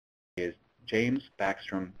is James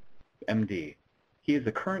Backstrom, MD. He is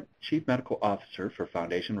the current Chief Medical Officer for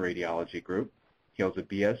Foundation Radiology Group. He holds a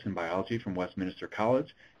BS in Biology from Westminster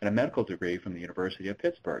College and a medical degree from the University of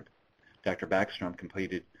Pittsburgh. Dr. Backstrom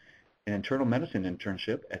completed an internal medicine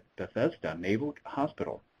internship at Bethesda Naval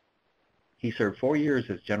Hospital. He served 4 years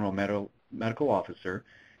as General Medical Officer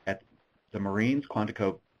at the Marines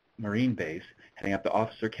Quantico Marine Base, heading up the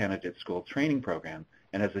Officer Candidate School Training Program,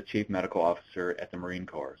 and as the Chief Medical Officer at the Marine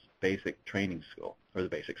Corps Basic Training School, or the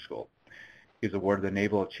Basic School. He was awarded the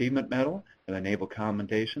Naval Achievement Medal and the Naval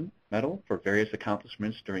Commendation Medal for various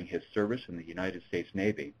accomplishments during his service in the United States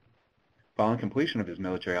Navy. Following completion of his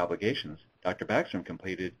military obligations, Dr. Backstrom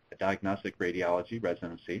completed a diagnostic radiology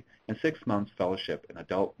residency and 6 months fellowship in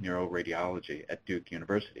adult neuroradiology at Duke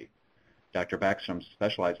University. Dr. Backstrom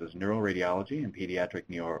specializes in neuroradiology and pediatric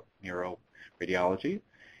neuroradiology.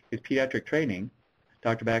 His pediatric training,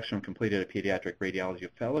 Dr. Backstrom completed a pediatric radiology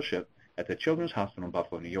fellowship at the Children's Hospital in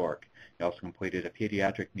Buffalo, New York. He also completed a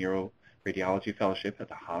pediatric neuroradiology fellowship at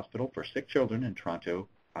the Hospital for Sick Children in Toronto,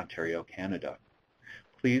 Ontario, Canada.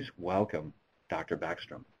 Please welcome Dr.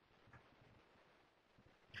 Backstrom.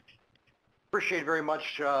 Appreciate very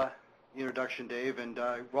much the introduction, Dave, and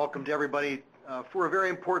welcome to everybody for a very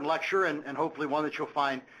important lecture and hopefully one that you'll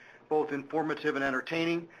find both informative and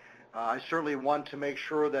entertaining. I certainly want to make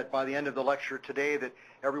sure that by the end of the lecture today that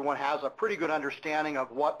everyone has a pretty good understanding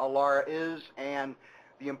of what ALARA is and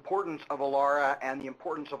the importance of ALARA and the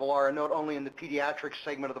importance of ALARA not only in the pediatric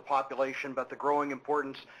segment of the population but the growing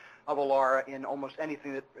importance of ALARA in almost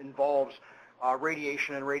anything that involves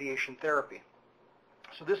radiation and radiation therapy.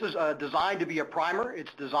 So this is designed to be a primer.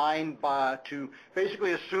 It's designed to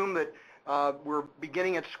basically assume that we're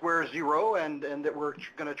beginning at square zero and that we're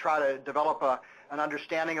going to try to develop an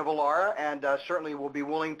understanding of ALARA, and certainly we'll be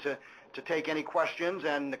willing to take any questions,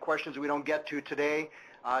 and the questions we don't get to today,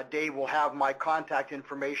 Dave will have my contact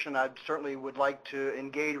information. I certainly would like to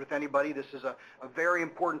engage with anybody. This is a very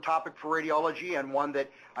important topic for radiology and one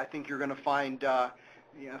that I think you're going to find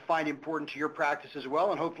important to your practice as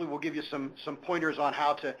well, and hopefully we'll give you some pointers on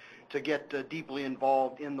how to get deeply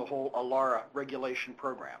involved in the whole ALARA regulation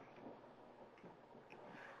program.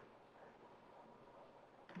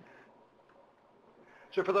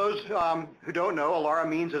 So for those who don't know, ALARA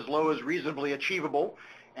means as low as reasonably achievable,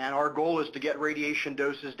 and our goal is to get radiation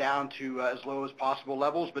doses down to as low as possible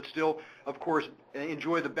levels, but still, of course,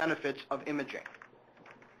 enjoy the benefits of imaging.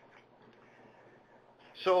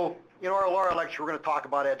 So in our ALARA lecture, we're going to talk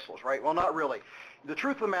about EDSLs, right? Well, not really. The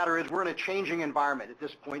truth of the matter is we're in a changing environment at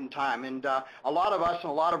this point in time, and a lot of us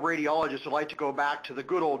and a lot of radiologists would like to go back to the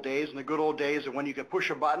good old days, and the good old days of when you could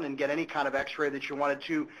push a button and get any kind of x-ray that you wanted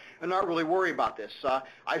to and not really worry about this.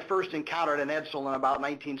 I first encountered an EDSL in about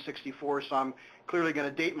 1964, so I'm clearly going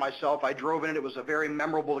to date myself. I drove in it. It was a very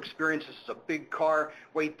memorable experience. This is a big car,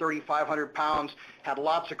 weighed 3,500 pounds, had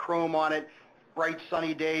lots of chrome on it. Bright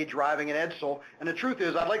sunny day driving an EDSL, and the truth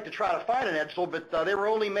is I'd like to try to find an EDSL, but they were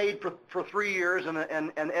only made for 3 years, and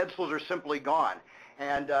EDSLs are simply gone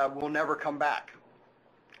and will never come back.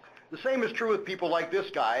 The same is true with people like this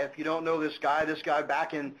guy. If you don't know this guy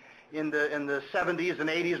back in the 70s and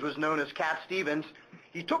 80s was known as Cat Stevens.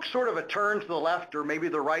 He took sort of a turn to the left or maybe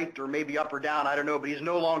the right or maybe up or down, I don't know, but he's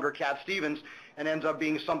no longer Cat Stevens and ends up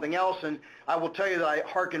being something else. And I will tell you that I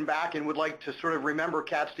hearken back and would like to sort of remember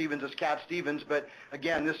Cat Stevens as Cat Stevens, but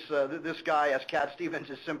again, this guy as Cat Stevens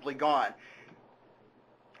is simply gone.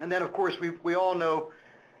 And then, of course, we all know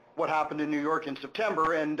what happened in New York in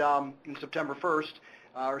September, and in September 1st,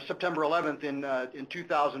 or September 11th in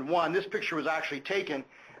 2001. This picture was actually taken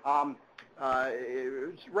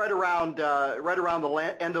right around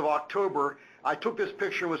the end of October. I took this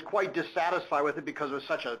picture and was quite dissatisfied with it because it was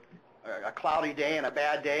such a cloudy day and a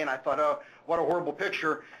bad day, and I thought, oh, what a horrible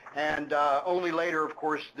picture. And only later, of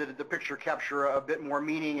course, did the picture capture a bit more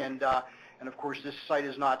meaning, and of course this site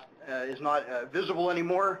is not visible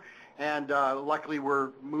anymore, and luckily we're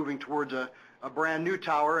moving towards a brand new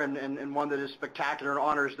tower and one that is spectacular and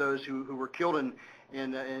honors those who were killed in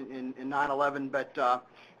 9/11, but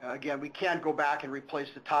again, we can't go back and replace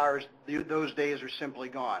the towers. Those days are simply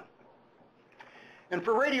gone. And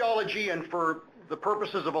for radiology and for the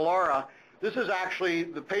purposes of ALARA, this is actually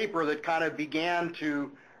the paper that kind of began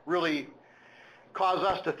to really cause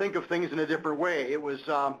us to think of things in a different way. It was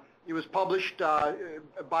published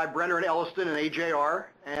by Brenner and Elliston and AJR,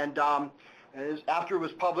 and after it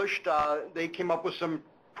was published, they came up with some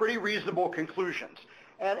pretty reasonable conclusions.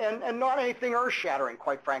 And not anything earth-shattering,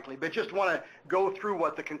 quite frankly, but just want to go through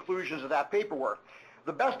what the conclusions of that paper were.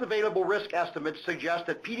 The best available risk estimates suggest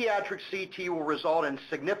that pediatric CT will result in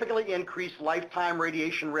significantly increased lifetime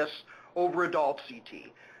radiation risks over adult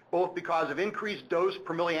CT. both because of increased dose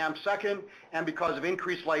per milliamp second and because of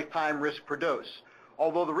increased lifetime risk per dose.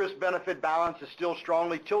 Although the risk-benefit balance is still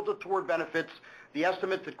strongly tilted toward benefits, the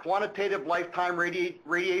estimates that quantitative lifetime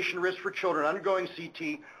radiation risk for children undergoing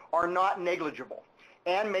CT are not negligible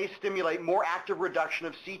and may stimulate more active reduction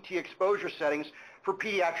of CT exposure settings for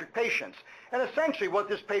pediatric patients. And essentially what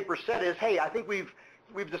this paper said is, hey, I think we've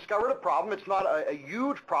discovered a problem. It's not a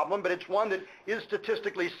huge problem, but it's one that is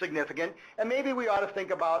statistically significant, and maybe we ought to think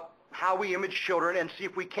about how we image children and see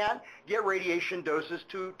if we can't get radiation doses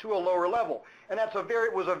to a lower level. And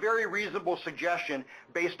it was a very reasonable suggestion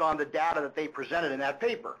based on the data that they presented in that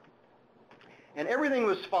paper. And everything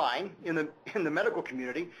was fine in the medical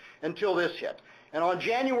community until this hit. And on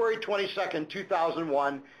January 22nd,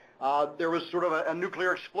 2001, there was sort of a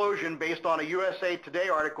nuclear explosion based on a USA Today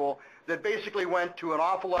article that basically went to an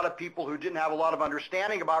awful lot of people who didn't have a lot of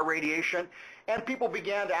understanding about radiation, and people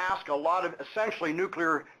began to ask a lot of essentially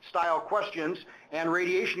nuclear-style questions and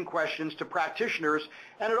radiation questions to practitioners,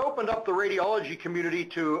 and it opened up the radiology community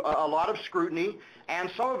to a lot of scrutiny, and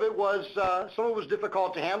some of it was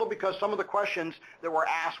difficult to handle because some of the questions that were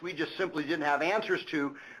asked we just simply didn't have answers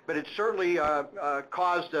to, but it certainly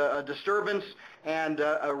caused a disturbance and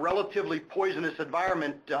a relatively poisonous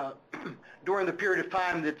environment during the period of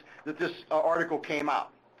time that this article came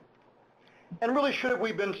out. And really, should have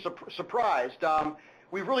we been surprised?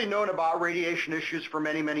 We've really known about radiation issues for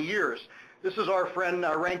many, many years. This is our friend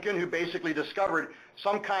Rankin, who basically discovered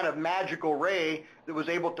some kind of magical ray that was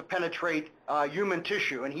able to penetrate human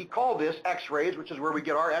tissue. And he called this X-rays, which is where we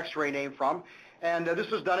get our X-ray name from. And this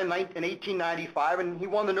was done in 1895, and he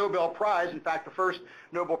won the Nobel Prize, in fact, the first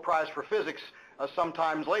Nobel Prize for physics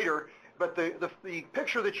sometimes later. But the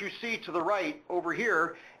picture that you see to the right over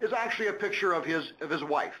here is actually a picture of his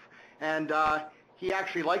wife. And he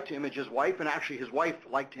actually liked to image his wife, and actually his wife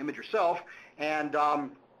liked to image herself. And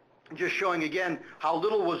just showing again how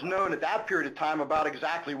little was known at that period of time about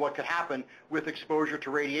exactly what could happen with exposure to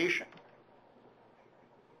radiation.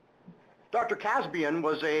 Dr. Kasbian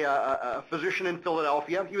was a physician in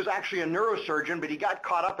Philadelphia. He was actually a neurosurgeon, but he got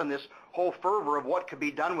caught up in this whole fervor of what could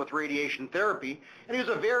be done with radiation therapy. And he was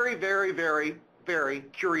a very, very, very, very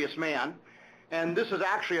curious man. And this is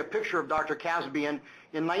actually a picture of Dr. Kasbian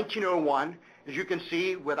in 1901. As you can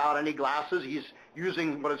see, without any glasses, he's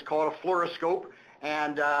using what is called a fluoroscope.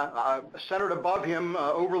 And centered above him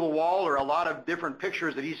over the wall are a lot of different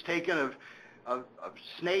pictures that he's taken of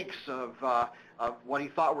snakes, of what he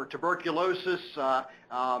thought were tuberculosis,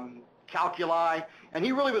 calculi, and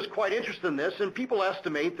he really was quite interested in this, and people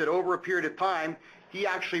estimate that over a period of time, he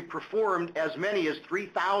actually performed as many as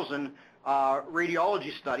 3,000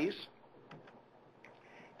 radiology studies,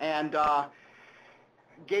 and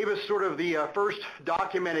gave us sort of the first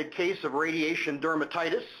documented case of radiation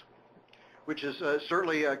dermatitis, which is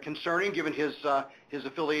certainly concerning given his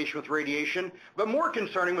affiliation with radiation. But more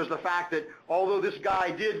concerning was the fact that although this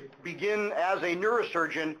guy did begin as a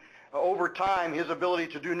neurosurgeon, over time his ability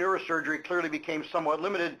to do neurosurgery clearly became somewhat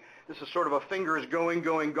limited. This is sort of a fingers going,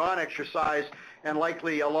 gone exercise, and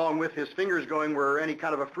likely along with his fingers going were any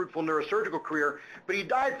kind of a fruitful neurosurgical career. But he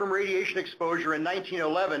died from radiation exposure in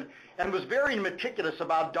 1911 and was very meticulous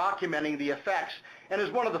about documenting the effects, and is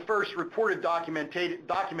one of the first reported documented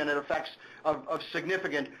effects of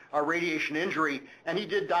significant radiation injury, and he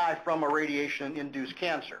did die from a radiation-induced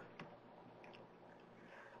cancer.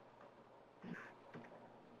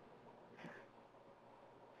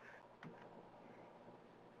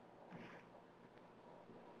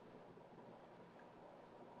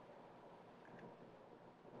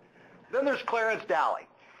 Then there's Clarence Dally.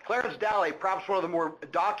 Clarence Dally, perhaps one of the more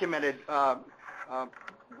documented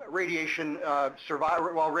radiation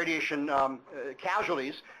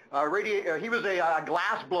casualties. He was a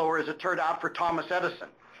glass blower, as it turned out, for Thomas Edison.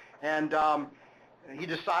 And he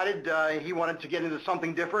decided he wanted to get into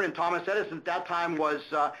something different, and Thomas Edison at that time was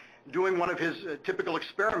doing one of his typical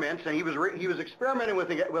experiments, and he was experimenting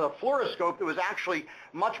with a fluoroscope that was actually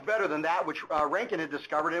much better than that which Rankin had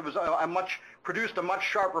discovered. It was produced a much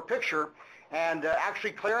sharper picture, and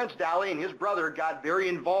actually Clarence Dally and his brother got very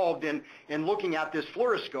involved in looking at this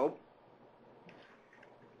fluoroscope.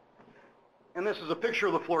 And this is a picture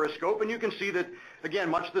of the fluoroscope, and you can see that, again,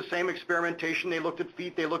 much the same experimentation. They looked at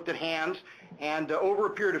feet, they looked at hands, and over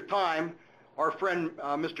a period of time, our friend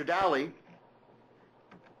Mr. Dally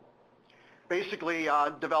basically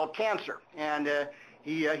developed cancer, and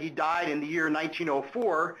he died in the year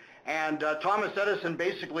 1904, and Thomas Edison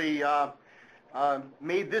basically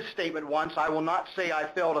made this statement once: "I will not say I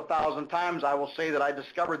failed 1,000 times, I will say that I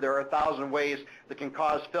discovered there are 1,000 ways that can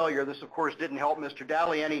cause failure." This, of course, didn't help Mr.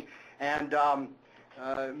 Dally any, and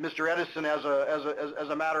Mr. Edison, as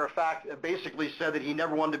a matter of fact, basically said that he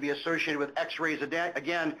never wanted to be associated with X-rays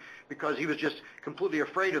again because he was just completely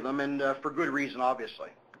afraid of them, and for good reason, obviously.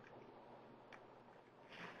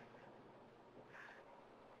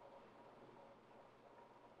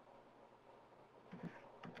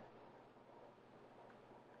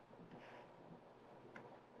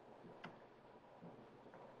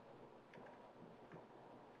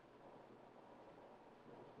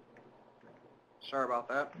 Sorry about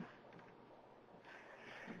that.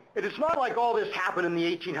 It is not like all this happened in the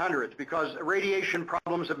 1800s, because radiation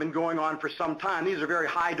problems have been going on for some time. These are very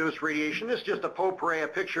high-dose radiation. This is just a potpourri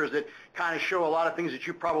of pictures that kind of show a lot of things that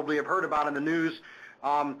you probably have heard about in the news.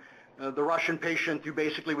 The Russian patient who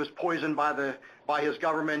basically was poisoned by his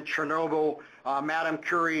government, Chernobyl, Madame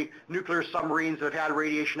Curie, nuclear submarines that have had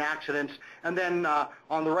radiation accidents. And then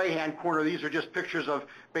on the right-hand corner, these are just pictures of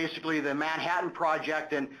basically the Manhattan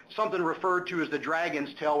Project and something referred to as the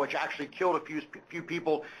Dragon's Tail, which actually killed a few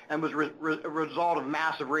people and was a result of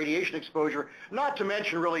massive radiation exposure. Not to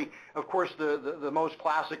mention, really, of course, the most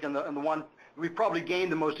classic and the one we probably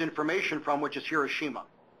gained the most information from, which is Hiroshima.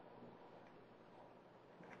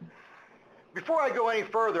 Before I go any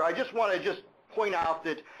further, I just want to point out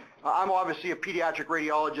that I'm obviously a pediatric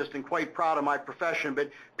radiologist and quite proud of my profession,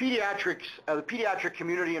 but pediatrics, the pediatric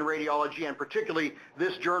community in radiology, and particularly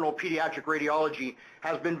this journal, Pediatric Radiology,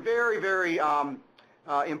 has been very, very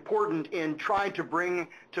important in trying to bring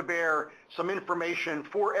to bear some information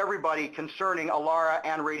for everybody concerning ALARA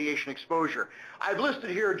and radiation exposure. I've listed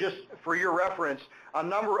here, just for your reference, a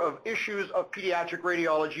number of issues of pediatric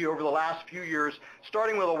radiology over the last few years,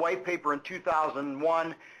 starting with a white paper in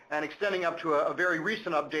 2001 and extending up to a very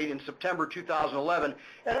recent update in September 2011.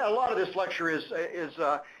 And a lot of this lecture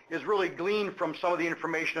is really gleaned from some of the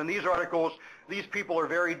information in these articles. These people are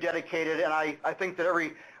very dedicated, and I think that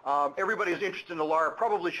everybody who's interested in ALARA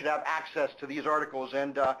probably should have access to these articles,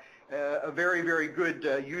 and a very, very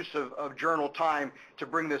good use of journal time to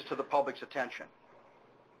bring this to the public's attention.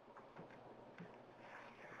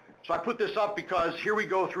 So I put this up because here we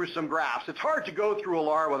go through some graphs. It's hard to go through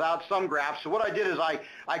ALARA without some graphs, so what I did is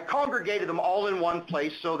I congregated them all in one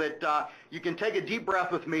place so that you can take a deep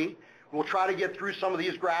breath with me. We'll try to get through some of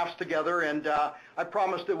these graphs together, and I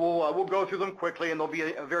promise that we'll go through them quickly and there'll be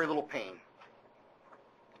a very little pain.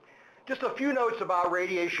 Just a few notes about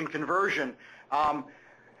radiation conversion.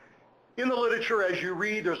 In the literature, as you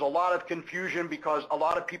read, there's a lot of confusion because a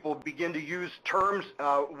lot of people begin to use terms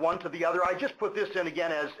one to the other. I just put this in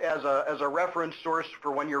again as a reference source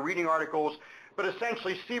for when you're reading articles, but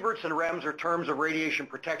essentially sieverts and REMS are terms of radiation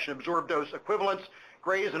protection absorbed dose equivalents.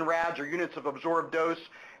 Grays and rads are units of absorbed dose.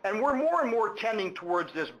 And we're more and more tending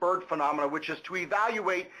towards this Berg phenomena, which is to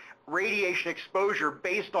evaluate radiation exposure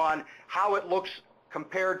based on how it looks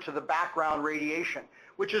compared to the background radiation,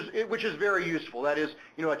 which is very useful. That is,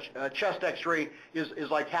 you know, a chest X-ray is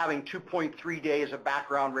like having 2.3 days of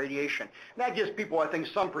background radiation. And that gives people, I think,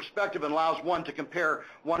 some perspective and allows one to compare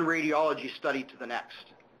one radiology study to the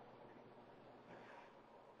next.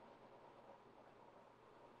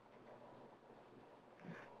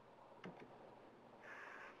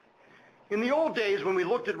 In the old days, when we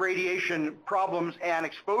looked at radiation problems and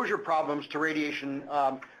exposure problems to radiation,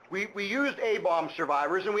 we used A-bomb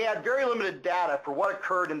survivors, and we had very limited data for what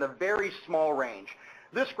occurred in the very small range.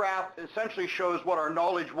 This graph essentially shows what our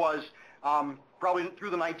knowledge was probably through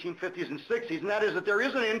the 1950s and 60s, and that is that there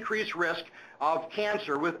is an increased risk of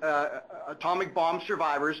cancer with atomic bomb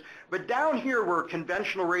survivors. But down here where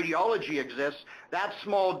conventional radiology exists, that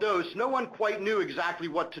small dose, no one quite knew exactly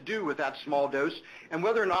what to do with that small dose and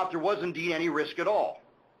whether or not there was indeed any risk at all.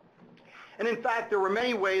 And in fact, there were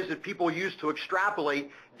many ways that people used to extrapolate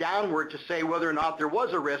downward to say whether or not there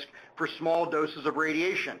was a risk for small doses of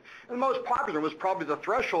radiation. And the most popular was probably the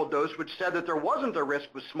threshold dose, which said that there wasn't a risk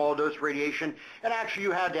with small dose radiation, and actually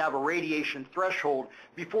you had to have a radiation threshold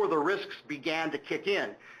before the risks began to kick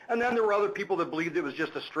in. And then there were other people that believed it was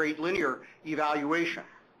just a straight linear evaluation.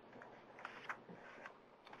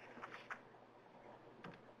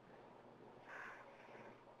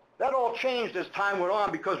 That all changed as time went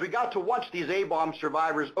on because we got to watch these A-bomb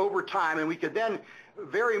survivors over time, and we could then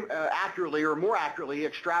very accurately or more accurately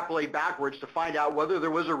extrapolate backwards to find out whether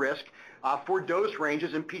there was a risk for dose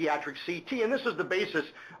ranges in pediatric CT. And this is the basis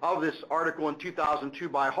of this article in 2002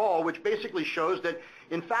 by Hall, which basically shows that,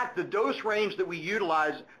 in fact, the dose range that we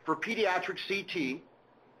utilize for pediatric CT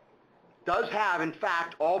does have, in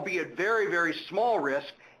fact, albeit very, very small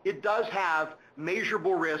risk, it does have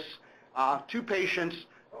measurable risks to patients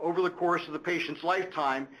over the course of the patient's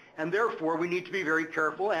lifetime, and therefore we need to be very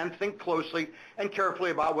careful and think closely and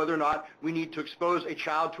carefully about whether or not we need to expose a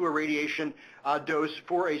child to a radiation dose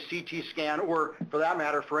for a CT scan or, for that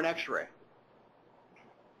matter, for an X-ray.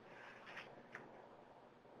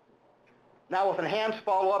 Now, with enhanced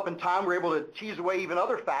follow-up in time, we're able to tease away even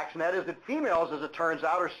other facts, and that is that females, as it turns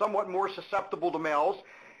out, are somewhat more susceptible to males,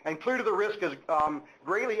 and clearly the risk is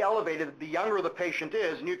greatly elevated the younger the patient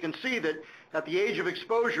is. And you can see that at the age of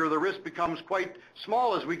exposure, the risk becomes quite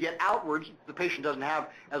small as we get outwards. The patient doesn't have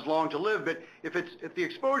as long to live, but if the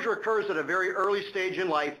exposure occurs at a very early stage in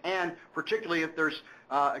life, and particularly if there's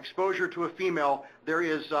exposure to a female, there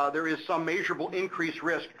is some measurable increased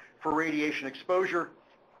risk for radiation exposure.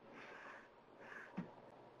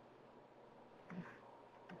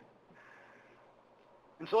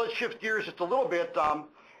 And so let's shift gears just a little bit.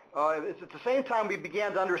 It's at the same time we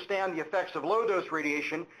began to understand the effects of low-dose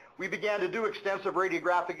radiation, we began to do extensive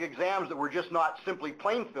radiographic exams that were just not simply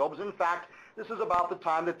plain films. In fact, this is about the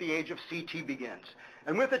time that the age of CT begins.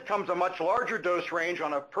 And with it comes a much larger dose range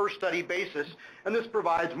on a per-study basis, and this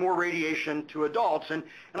provides more radiation to adults. And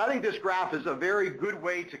I think this graph is a very good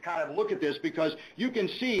way to kind of look at this, because you can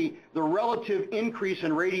see the relative increase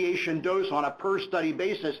in radiation dose on a per-study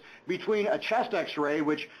basis between a chest X-ray,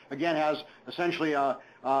 which again has essentially a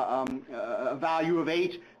value of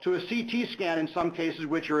 8, to a CT scan in some cases,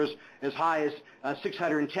 which are as high as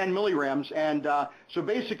 610 milligrams. And so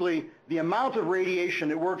basically, the amount of radiation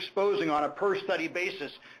that we're exposing on a per-study basis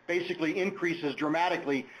basically increases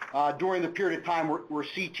dramatically during the period of time where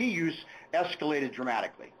CT use escalated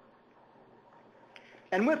dramatically.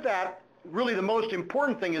 And with that, really the most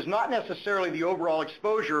important thing is not necessarily the overall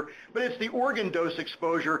exposure, but it's the organ dose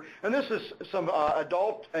exposure. And this is some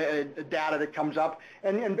adult data that comes up.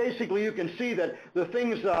 And basically you can see that the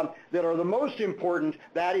things that are the most important,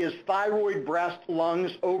 that is thyroid, breast,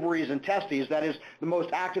 lungs, ovaries, and testes, that is the most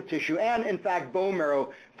active tissue, and in fact bone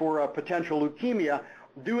marrow for potential leukemia,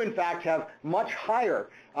 do in fact have much higher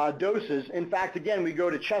doses. In fact, again, we go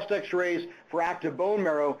to chest X-rays for active bone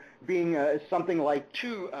marrow being something like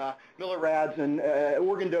 2 millirads, and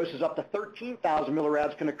organ doses up to 13,000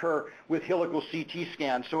 millirads can occur with helical CT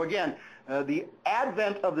scans. So again, the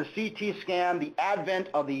advent of the CT scan, the advent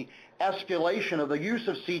of the escalation of the use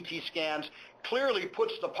of CT scans clearly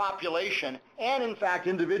puts the population and in fact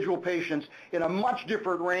individual patients in a much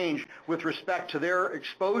different range with respect to their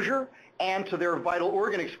exposure and to their vital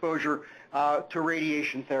organ exposure to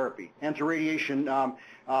radiation therapy and to radiation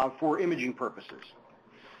for imaging purposes.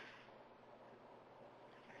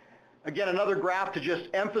 Again, another graph to just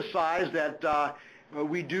emphasize that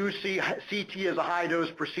we do see CT as a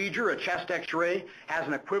high-dose procedure. A chest X-ray has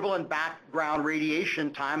an equivalent background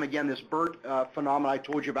radiation time, again, this BERT phenomenon I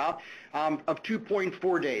told you about, of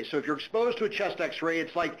 2.4 days. So if you're exposed to a chest X-ray,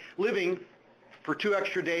 it's like living for 2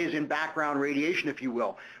 extra days in background radiation, if you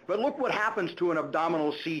will. But look what happens to an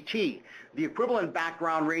abdominal CT. The equivalent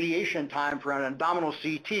background radiation time for an abdominal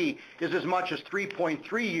CT is as much as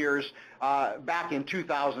 3.3 years back in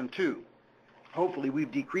 2002. Hopefully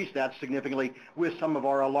we've decreased that significantly with some of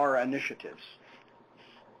our ALARA initiatives.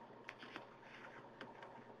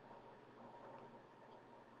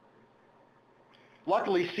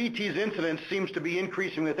 Luckily, CT's incidence seems to be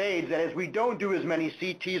increasing with age, that is, we don't do as many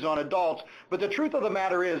CTs on adults, but the truth of the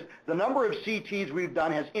matter is the number of CTs we've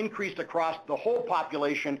done has increased across the whole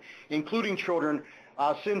population, including children,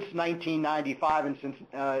 since 1995 and since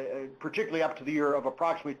particularly up to the year of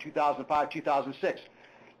approximately 2005, 2006.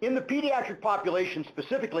 In the pediatric population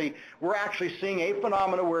specifically, we're actually seeing a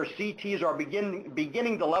phenomenon where CTs are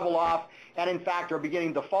beginning to level off and in fact are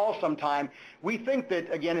beginning to fall sometime. We think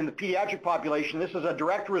that, again, in the pediatric population, this is a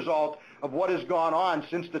direct result of what has gone on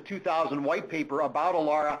since the 2000 white paper about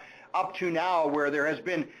ALARA up to now, where there has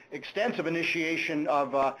been extensive initiation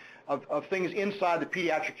of things inside the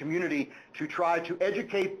pediatric community to try to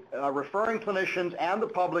educate referring clinicians and the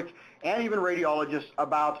public and even radiologists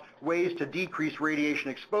about ways to decrease radiation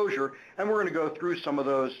exposure, and we're going to go through some of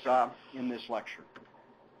those in this lecture.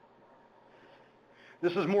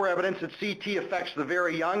 This is more evidence that CT affects the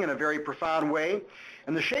very young in a very profound way,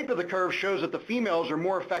 and the shape of the curve shows that the females are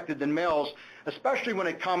more affected than males, especially when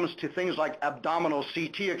it comes to things like abdominal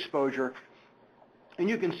CT exposure. And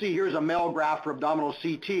you can see here's a male graph for abdominal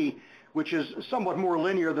CT, which is somewhat more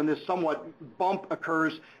linear than this somewhat bump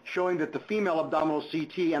occurs, showing that the female abdominal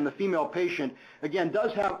CT and the female patient, again,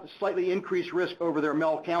 does have slightly increased risk over their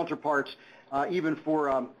male counterparts, even for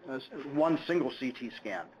one single CT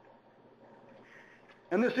scan.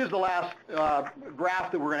 And this is the last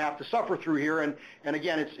graph that we're going to have to suffer through here. And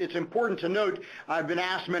again, it's important to note, I've been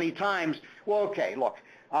asked many times, well, okay, look,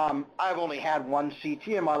 I've only had one CT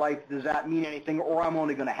in my life. Does that mean anything? Or I'm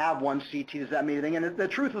only going to have one CT. Does that mean anything? And the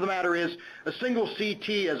truth of the matter is, a single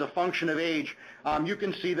CT as a function of age, you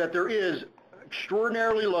can see that there is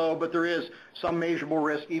extraordinarily low, but there is some measurable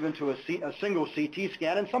risk even to a single CT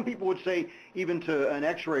scan, and some people would say even to an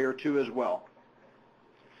X-ray or two as well.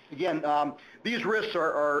 Again, these risks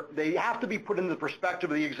they have to be put into the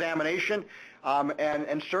perspective of the examination,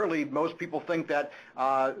 and certainly most people think that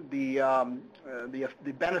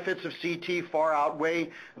the benefits of CT far outweigh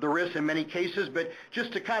the risks in many cases. But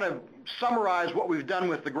just to kind of summarize what we've done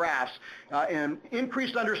with the graphs, an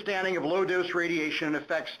increased understanding of low-dose radiation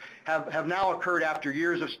effects have now occurred after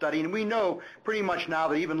years of study, and we know pretty much now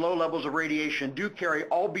that even low levels of radiation do carry,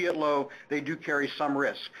 albeit low, they do carry some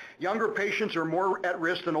risk. Younger patients are more at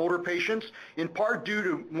risk than older patients, in part due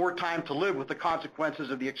to more time to live with the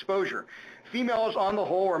consequences of the exposure. Females on the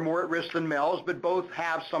whole are more at risk than males, but both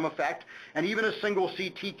have some effect, and even a single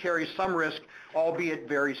CT carries some risk, albeit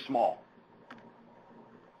very small.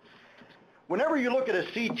 Whenever you look at a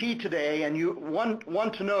CT today and you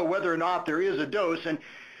want to know whether or not there is a dose, and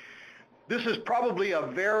this is probably a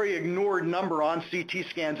very ignored number on CT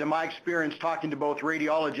scans in my experience talking to both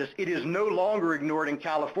radiologists. It is no longer ignored in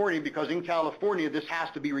California, because in California this has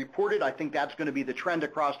to be reported. I think that's going to be the trend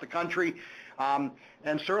across the country.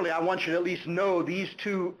 And certainly I want you to at least know these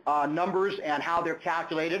two numbers and how they're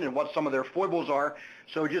calculated and what some of their foibles are.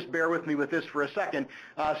 So just bear with me with this for a second.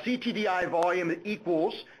 CTDI volume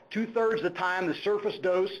equals 2/3 the time the surface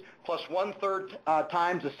dose plus 1/3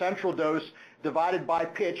 times the central dose divided by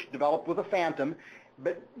pitch developed with a phantom.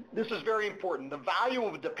 But this is very important. The value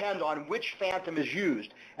will depend on which phantom is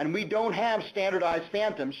used, and we don't have standardized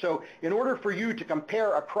phantoms. So in order for you to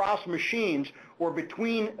compare across machines or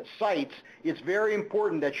between sites, it's very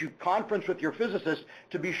important that you conference with your physicist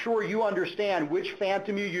to be sure you understand which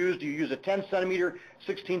phantom you use. Do you use a 10 centimeter,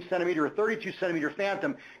 16 centimeter, or 32 centimeter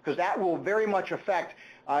phantom? Because that will very much affect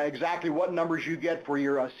exactly what numbers you get for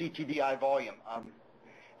your CTDI volume.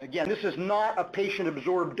 Again, this is not a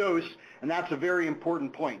patient-absorbed dose, and that's a very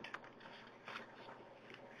important point.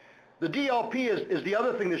 The DLP is the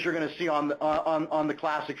other thing that you're going to see on the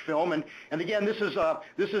classic film, and again, this is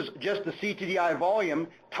just the CTDI volume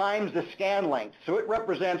times the scan length. So it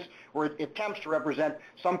represents, or it attempts to represent,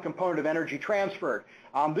 some component of energy transferred.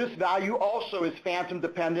 This value also is phantom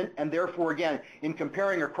dependent, and therefore, again, in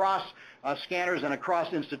comparing across scanners and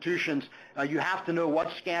across institutions, you have to know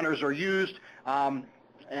what scanners are used.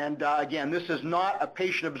 And again, this is not a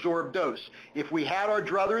patient-absorbed dose. If we had our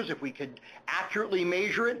druthers, if we could accurately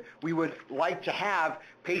measure it, we would like to have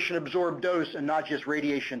patient-absorbed dose and not just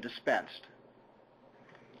radiation dispensed.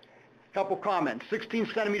 Couple comments. 16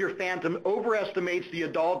 centimeter phantom overestimates the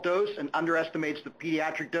adult dose and underestimates the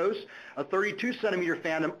pediatric dose. A 32 centimeter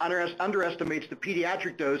phantom underestimates the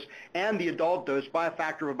pediatric dose and the adult dose by a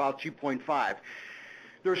factor of about 2.5.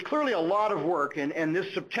 There's clearly a lot of work, and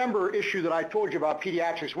this September issue that I told you about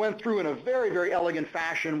pediatrics went through in a very, very elegant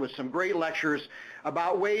fashion with some great lectures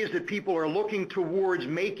about ways that people are looking towards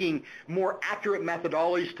making more accurate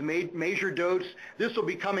methodologies to measure dose. This will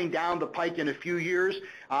be coming down the pike in a few years,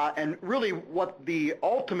 and really what the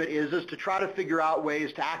ultimate is to try to figure out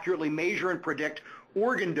ways to accurately measure and predict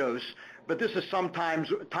organ dose. But this is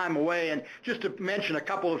sometimes time away. And just to mention a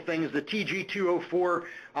couple of things, the TG204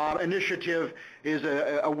 initiative is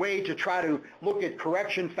a way to try to look at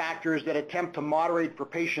correction factors that attempt to moderate for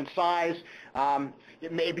patient size.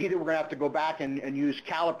 It may be that we're going to have to go back and use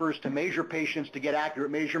calipers to measure patients to get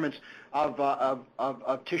accurate measurements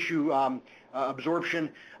of tissue absorption.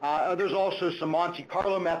 There's also some Monte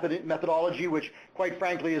Carlo methodology, which quite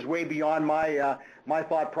frankly is way beyond my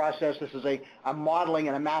thought process. This is a modeling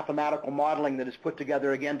and a mathematical modeling that is put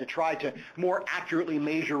together again to try to more accurately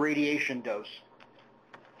measure radiation dose.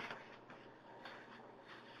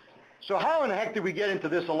 So how in the heck did we get into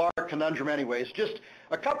this ALARA conundrum anyways? Just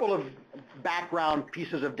a couple of background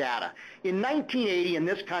pieces of data. In 1980, in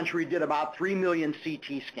this country, did about 3 million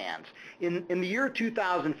CT scans. In the year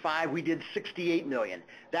 2005, we did 68 million.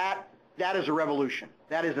 That is a revolution.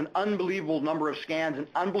 That is an unbelievable number of scans, an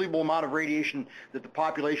unbelievable amount of radiation that the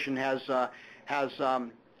population has had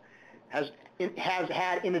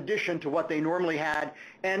in addition to what they normally had.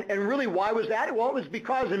 And really, why was that? Well, it was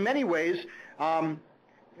because in many ways,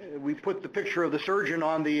 we put the picture of the surgeon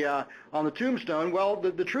on the tombstone. Well,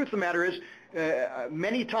 the truth of the matter is,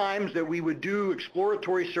 many times that we would do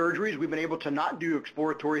exploratory surgeries, we've been able to not do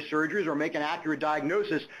exploratory surgeries or make an accurate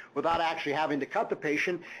diagnosis without actually having to cut the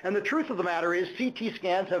patient. And the truth of the matter is, CT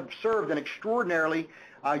scans have served an extraordinarily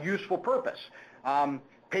useful purpose.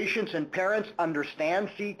 Patients and parents understand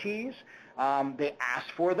CTs. They ask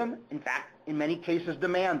for them. In fact, in many cases,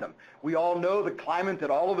 demand them. We all know the climate that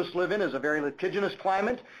all of us live in is a very litigious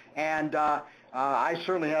climate, and I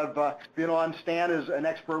certainly have been on stand as an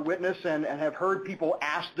expert witness and have heard people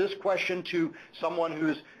ask this question to someone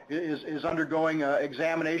who is undergoing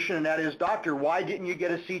examination, and that is, "Doctor, why didn't you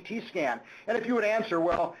get a CT scan?" And if you would answer,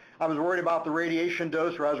 "Well, I was worried about the radiation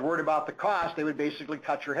dose," or "I was worried about the cost," they would basically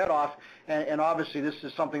cut your head off, and obviously this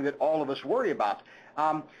is something that all of us worry about.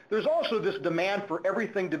 There's also this demand for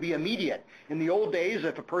everything to be immediate. In the old days,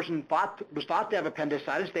 if a person was thought to have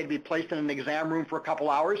appendicitis, they'd be placed in an exam room for a couple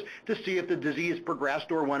hours to see if the disease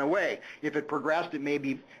progressed or went away. If it progressed, it may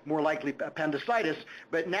be more likely appendicitis,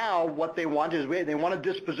 but now what they want is they want a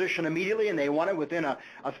disposition immediately, and they want it within a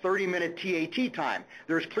 30-minute TAT time.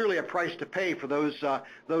 There's clearly a price to pay for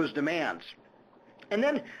those demands. And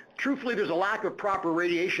then, truthfully, there's a lack of proper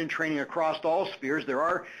radiation training across all spheres. There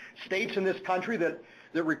are states in this country that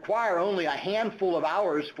require only a handful of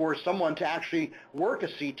hours for someone to actually work a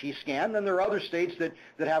CT scan. Then there are other states that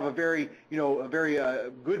have a very,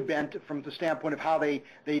 good bent from the standpoint of how they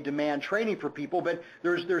demand training for people. But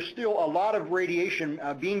there's still a lot of radiation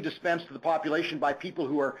being dispensed to the population by people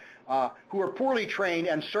who are poorly trained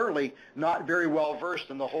and certainly not very well versed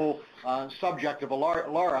in the whole subject of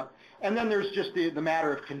ALARA. And then there's just the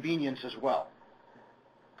matter of convenience as well.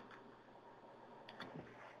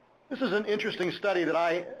 This is an interesting study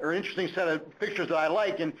or interesting set of pictures that I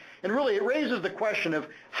like, and really it raises the question of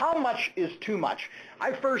how much is too much. I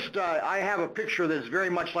have a picture that is very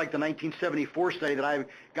much like the 1974 study that I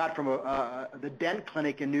got from the Dent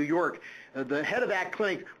Clinic in New York. The head of that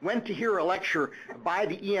clinic went to hear a lecture by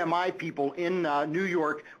the EMI people in New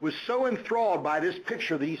York, was so enthralled by this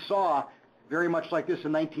picture that he saw very much like this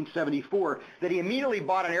in 1974, that he immediately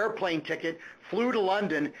bought an airplane ticket, flew to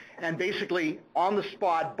London, and basically on the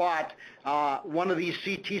spot bought one of these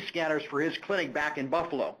CT scanners for his clinic back in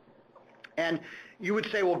Buffalo. And you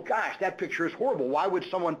would say, well, gosh, that picture is horrible. Why would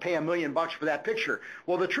someone pay $1 million for that picture?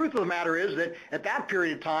 Well, the truth of the matter is that at that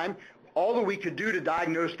period of time, all that we could do to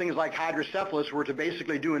diagnose things like hydrocephalus were to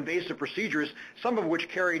basically do invasive procedures, some of which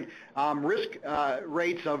carried risk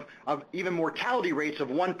rates of even mortality rates of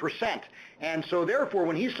 1%. And so therefore,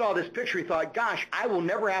 when he saw this picture, he thought, gosh, I will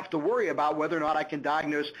never have to worry about whether or not I can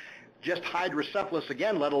diagnose just hydrocephalus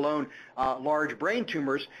again, let alone large brain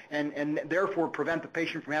tumors, and therefore prevent the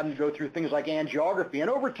patient from having to go through things like angiography. And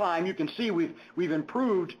over time, you can see we've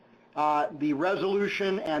improved the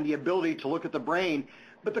resolution and the ability to look at the brain.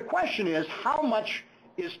 But the question is, how much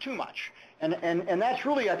is too much? And that's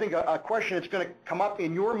really, I think, a question that's going to come up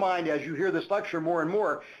in your mind as you hear this lecture more and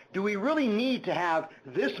more. Do we really need to have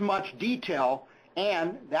this much detail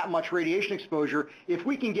and that much radiation exposure if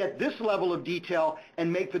we can get this level of detail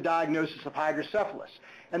and make the diagnosis of hydrocephalus?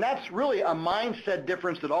 And that's really a mindset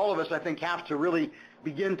difference that all of us, I think, have to really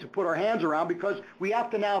begin to put our hands around, because we have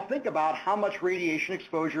to now think about how much radiation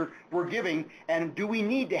exposure we're giving, and do we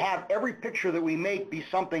need to have every picture that we make be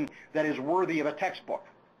something that is worthy of a textbook?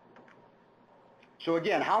 So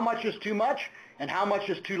again, how much is too much and how much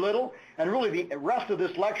is too little? And really the rest of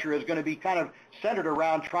this lecture is going to be kind of centered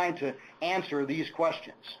around trying to answer these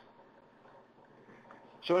questions.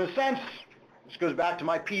 So in a sense, this goes back to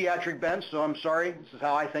my pediatric bent, so I'm sorry, this is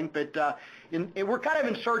how I think, but we're kind of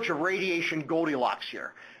in search of radiation Goldilocks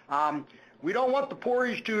here. We don't want the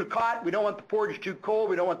porridge too hot, we don't want the porridge too cold,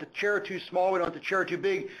 we don't want the chair too small, we don't want the chair too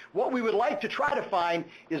big. What we would like to try to find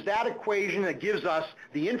is that equation that gives us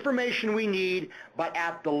the information we need, but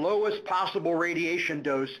at the lowest possible radiation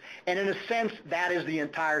dose, and in a sense, that is the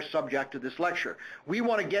entire subject of this lecture. We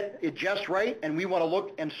want to get it just right, and we want to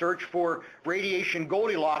look and search for radiation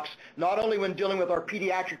Goldilocks, not only when dealing with our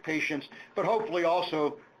pediatric patients, but hopefully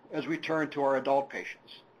also as we turn to our adult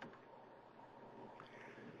patients.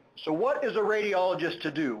 So what is a radiologist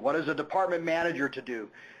to do? What is a department manager to do?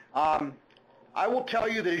 I will tell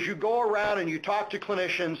you that as you go around and you talk to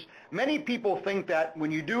clinicians, many people think that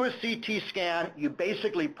when you do a CT scan, you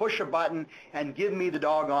basically push a button and give me the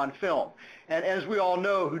doggone film. And as we all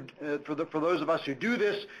know, for those of us who do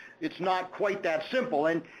this, it's not quite that simple.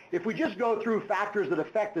 And if we just go through factors that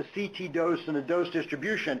affect the CT dose and the dose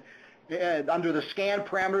distribution, under the scan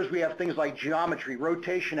parameters, we have things like geometry,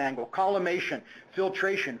 rotation angle, collimation,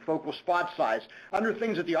 filtration, focal spot size. Under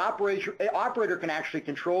things that the operator can actually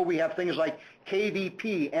control, we have things like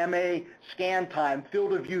KVP, MA, scan time,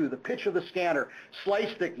 field of view, the pitch of the scanner,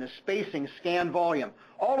 slice thickness, spacing, scan volume.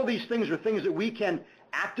 All of these things are things that we can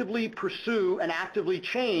actively pursue and actively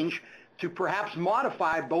change to perhaps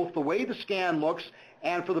modify both the way the scan looks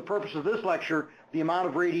and, for the purpose of this lecture, the amount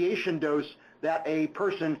of radiation dose that a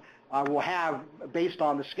person will have based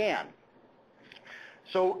on the scan.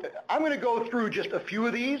 So I'm going to go through just a few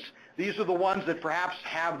of these. These are the ones that perhaps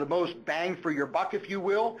have the most bang for your buck, if you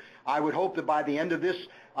will. I would hope that by the end of this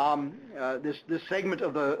this segment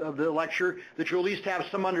of the lecture, that you at least have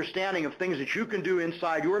some understanding of things that you can do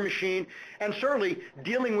inside your machine, and certainly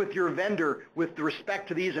dealing with your vendor with respect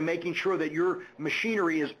to these and making sure that your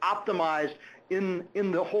machinery is optimized in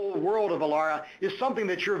the whole world of ALARA is something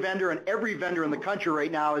that your vendor and every vendor in the country right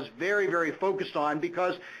now is very, very focused on,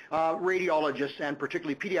 because radiologists, and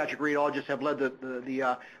particularly pediatric radiologists, have led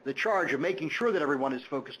the charge of making sure that everyone is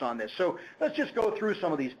focused on this. So let's just go through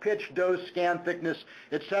some of these: pitch, dose, scan thickness,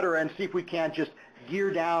 etc., and see if we can't just gear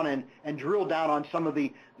down and drill down on some of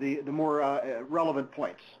the more relevant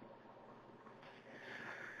points.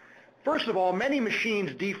 First of all, many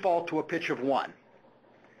machines default to a pitch of 1.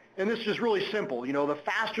 And this is really simple. You know, the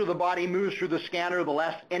faster the body moves through the scanner, the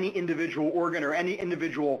less any individual organ or any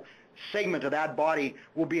individual segment of that body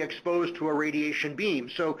will be exposed to a radiation beam.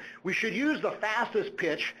 So we should use the fastest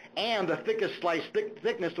pitch and the thickest slice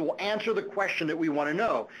thickness that will answer the question that we want to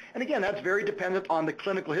know. And again, that's very dependent on the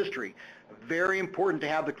clinical history. Very important to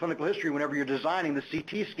have the clinical history whenever you're designing the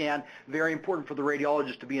CT scan. Very important for the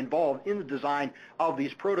radiologist to be involved in the design of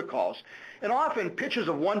these protocols. And often pitches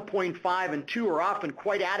of 1.5 and 2 are often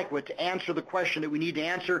quite adequate to answer the question that we need to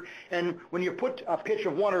answer. And when you put a pitch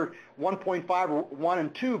of 1 or 1.5 or 1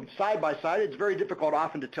 and 2 side by side, it's very difficult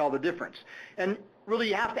often to tell the difference. And really,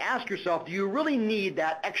 you have to ask yourself, do you really need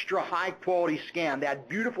that extra high quality scan, that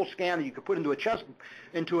beautiful scan that you could put into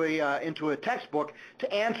a textbook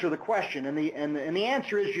to answer the question? And the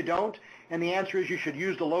answer is you don't, and the answer is you should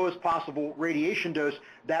use the lowest possible radiation dose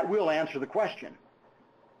that will answer the question.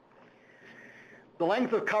 The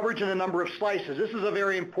length of coverage and the number of slices. This is a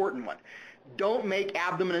very important one. Don't make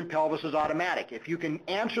abdomen and pelvis as automatic. If you can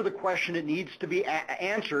answer the question it needs to be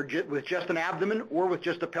answered with just an abdomen or with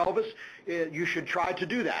just a pelvis, you should try to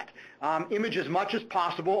do that. Image as much as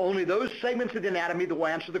possible only those segments of the anatomy that will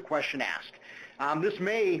answer the question asked. This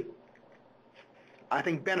may, I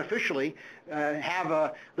think, beneficially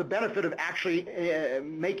have the benefit of actually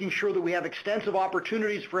making sure that we have extensive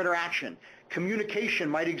opportunities for interaction. Communication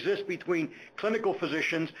might exist between clinical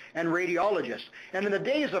physicians and radiologists. And in the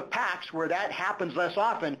days of PACS, where that happens less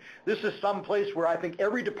often, this is some place where I think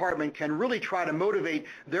every department can really try to motivate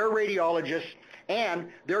their radiologists and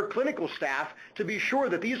their clinical staff to be sure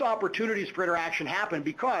that these opportunities for interaction happen,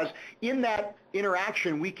 because in that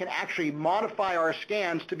interaction we can actually modify our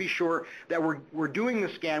scans to be sure that we're doing the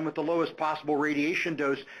scan with the lowest possible radiation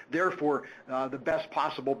dose, therefore the best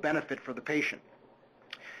possible benefit for the patient.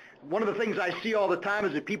 One of the things I see all the time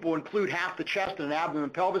is that people include half the chest in an abdomen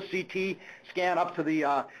and pelvis CT scan up to the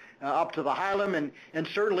hilum, and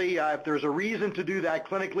certainly if there's a reason to do that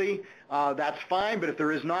clinically, that's fine, but if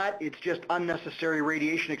there is not, it's just unnecessary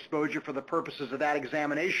radiation exposure for the purposes of that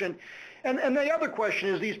examination. And the other question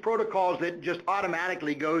is these protocols that just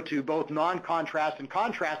automatically go to both non-contrast and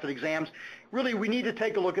contrasted exams. Really, we need to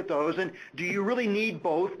take a look at those, and do you really need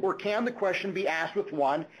both, or can the question be asked with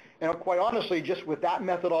one? You know, quite honestly, just with that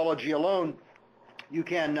methodology alone, you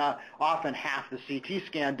can often half the CT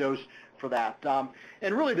scan dose for that.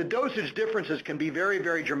 And really, the dosage differences can be very,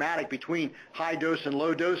 very dramatic between high dose and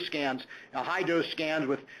low dose scans. High dose scans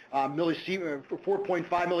with 4.5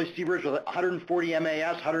 millisieverts with 140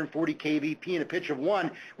 MAS, 140 kVp, and a pitch of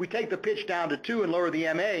 1. We take the pitch down to 2 and lower the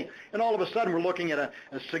MA, and all of a sudden we're looking at a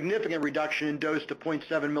significant reduction in dose to 0.7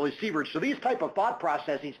 millisieverts. So these type of thought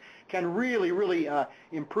processes can really, really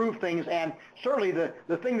improve things, and certainly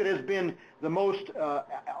the thing that has been the most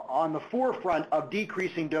on the forefront of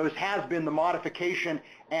decreasing dose has been the modification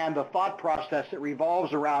and the thought process that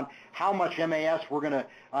revolves around how much MAS we're going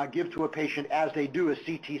to give to a patient as they do a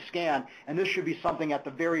CT scan. And this should be something at the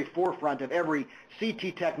very forefront of every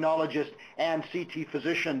CT technologist and CT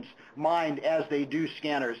physician's mind as they do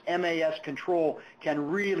scanners. MAS control can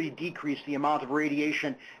really decrease the amount of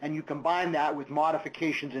radiation, and you combine that with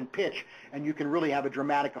modifications in pitch, and you can really have a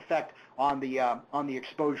dramatic effect on the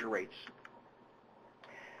exposure rates.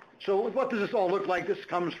 So what does this all look like? This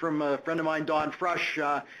comes from a friend of mine, Don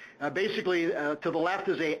Frush. Basically, to the left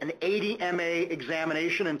is an 80 MA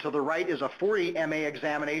examination, and to the right is a 40 MA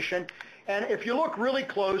examination. And if you look really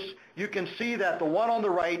close, you can see that the one on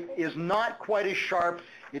the right is not quite as sharp.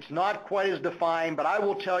 It's not quite as defined, but I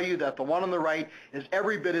will tell you that the one on the right is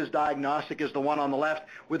every bit as diagnostic as the one on the left,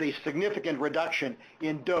 with a significant reduction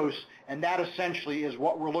in dose, and that essentially is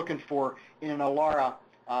what we're looking for in an ALARA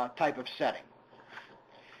type of setting.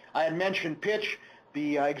 I had mentioned pitch.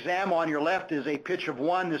 The exam on your left is a pitch of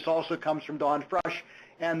 1. This also comes from Don Frush.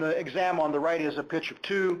 And the exam on the right is a pitch of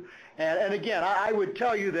 2. And again, I would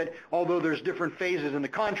tell you that although there's different phases in the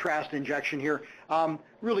contrast injection here,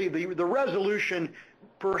 really the resolution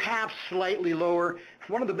perhaps slightly lower.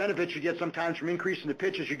 One of the benefits you get sometimes from increasing the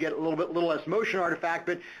pitch is you get a little less motion artifact,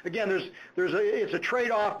 but again, it's a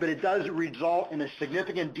trade-off, but it does result in a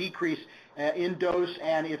significant decrease in dose,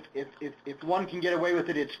 and if one can get away with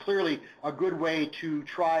it, it's clearly a good way to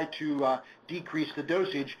try to decrease the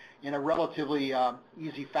dosage in a relatively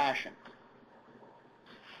easy fashion.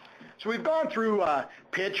 So we've gone through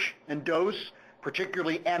pitch and dose,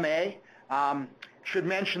 particularly MA. Should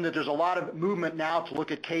mention that there's a lot of movement now to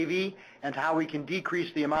look at KV and how we can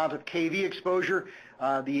decrease the amount of KV exposure.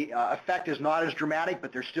 The effect is not as dramatic,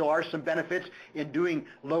 but there still are some benefits in doing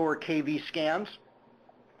lower KV scans.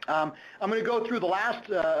 I'm going to go through the last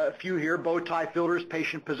few here: bow tie filters,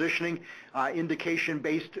 patient positioning,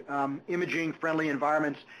 indication-based imaging, friendly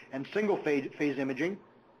environments, and single-phase imaging.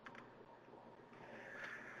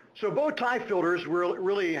 So bow tie filters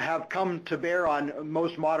really have come to bear on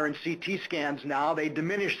most modern CT scans now. They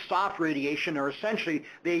diminish soft radiation, or essentially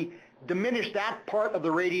they diminish that part of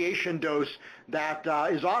the radiation dose that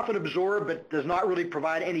is often absorbed but does not really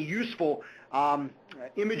provide any useful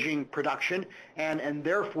imaging production, and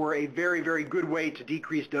therefore a very, very good way to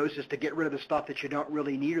decrease dose is to get rid of the stuff that you don't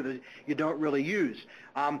really need or that you don't really use.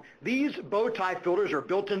 These bow tie filters are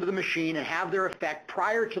built into the machine and have their effect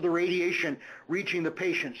prior to the radiation reaching the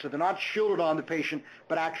patient, so they're not shielded on the patient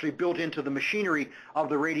but actually built into the machinery of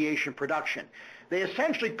the radiation production. They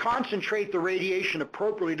essentially concentrate the radiation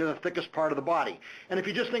appropriately to the thickest part of the body. And if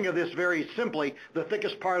you just think of this very simply, the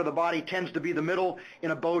thickest part of the body tends to be the middle.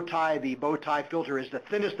 In a bow tie, the bow tie filter is the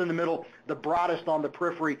thinnest in the middle, the broadest on the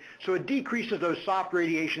periphery. So it decreases those soft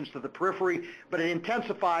radiations to the periphery, but it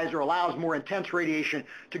intensifies or allows more intense radiation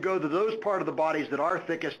to go to those parts of the bodies that are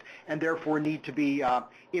thickest and therefore need to be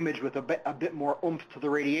imaged with a bit more oomph to the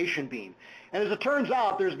radiation beam. And as it turns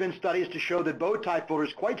out, there's been studies to show that bow tie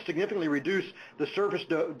filters quite significantly reduce the surface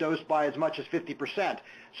dose by as much as 50%.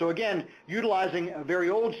 So again, utilizing very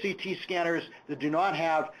old CT scanners that do not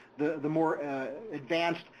have the more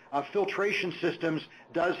advanced filtration systems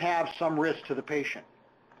does have some risk to the patient.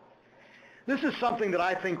 This is something that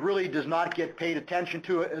I think really does not get paid attention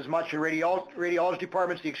to as much in radiology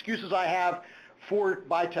departments. The excuses I have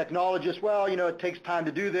by technologists, well, you know, it takes time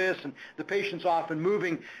to do this, and the patient's often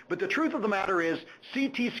moving. But the truth of the matter is,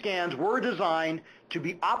 CT scans were designed to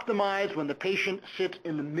be optimized when the patient sits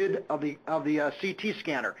in the mid of the CT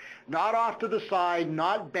scanner. Not off to the side,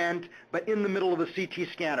 not bent, but in the middle of the CT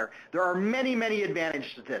scanner. There are many, many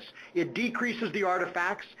advantages to this. It decreases the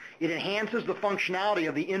artifacts. It enhances the functionality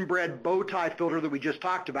of the inbred bow tie filter that we just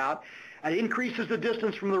talked about. It increases the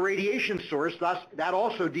distance from the radiation source, thus that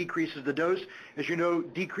also decreases the dose. As you know,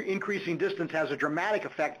 increasing distance has a dramatic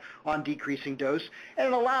effect on decreasing dose, and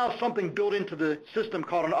it allows something built into the system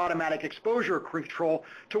called an automatic exposure control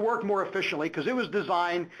to work more efficiently, because it was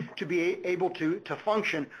designed to be able to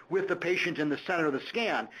function with the patient in the center of the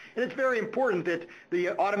scan. And it's very important that the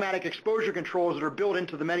automatic exposure controls that are built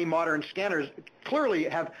into the many modern scanners clearly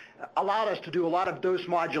have allowed us to do a lot of dose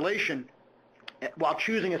modulation while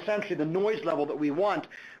choosing essentially the noise level that we want,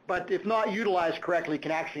 but if not utilized correctly, can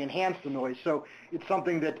actually enhance the noise. So it's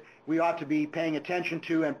something that we ought to be paying attention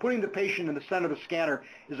to, and putting the patient in the center of the scanner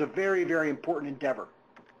is a very, very important endeavor.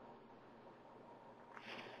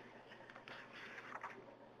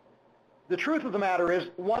 The truth of the matter is,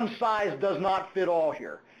 one size does not fit all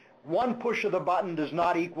here. One push of the button does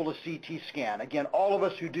not equal a CT scan. Again, all of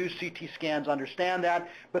us who do CT scans understand that,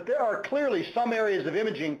 but there are clearly some areas of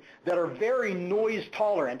imaging that are very noise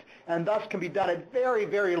tolerant and thus can be done at very,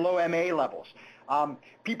 very low MA levels.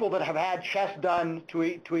 People that have had chest done to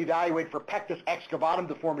evaluate for pectus excavatum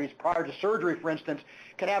deformities prior to surgery, for instance,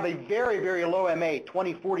 can have a very, very low MA,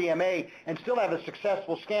 20, 40 MA, and still have a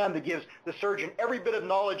successful scan that gives the surgeon every bit of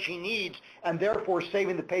knowledge he needs, and therefore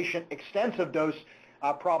saving the patient extensive dose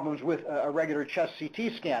problems with a regular chest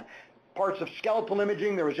CT scan. Parts of skeletal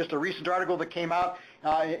imaging, there was just a recent article that came out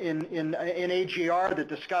in AGR that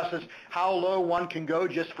discusses how low one can go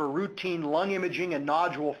just for routine lung imaging and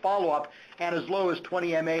nodule follow-up, and as low as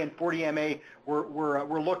 20 MA and 40 MA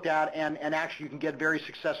were looked at, and actually you can get very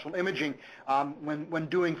successful imaging when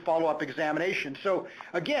doing follow-up examination. So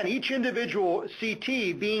again, each individual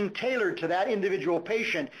CT being tailored to that individual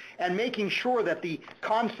patient and making sure that the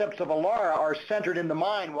concepts of ALARA are centered in the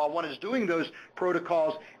mind while one is doing those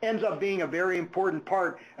protocols ends up being a very important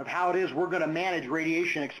part of how it is we're going to manage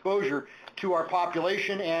radiation exposure to our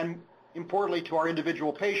population and, importantly, to our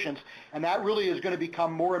individual patients. And that really is going to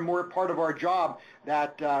become more and more part of our job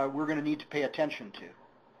that we're going to need to pay attention to.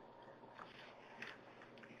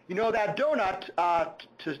 You know, that donut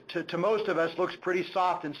to most of us looks pretty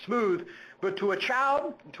soft and smooth, but to a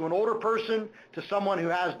child, to an older person, to someone who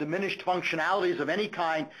has diminished functionalities of any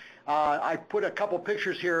kind, I put a couple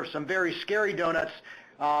pictures here of some very scary donuts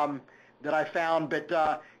that I found, but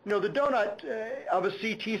you know, the donut of a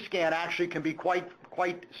CT scan actually can be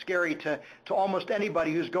quite scary to almost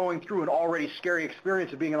anybody who's going through an already scary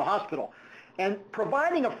experience of being in the hospital. And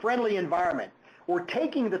providing a friendly environment, or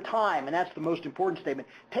taking the time, and that's the most important statement,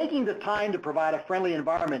 taking the time to provide a friendly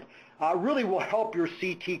environment really will help your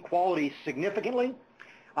CT quality significantly.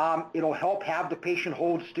 It'll help have the patient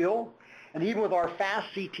hold still. And even with our fast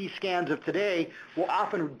CT scans of today, will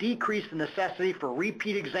often decrease the necessity for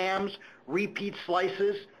repeat exams, repeat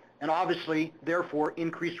slices, and obviously, therefore,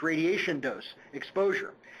 increased radiation dose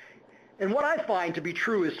exposure. And what I find to be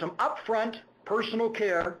true is some upfront personal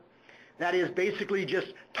care, that is basically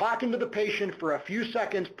just talking to the patient for a few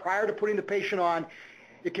seconds prior to putting the patient on.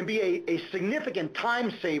 It can be a significant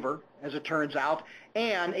time saver, as it turns out,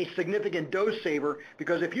 and a significant dose saver,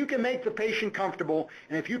 because if you can make the patient comfortable,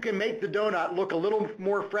 and if you can make the donut look a little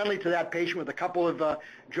more friendly to that patient with a couple of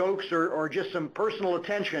jokes or just some personal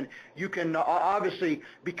attention, you can obviously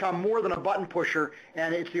become more than a button pusher,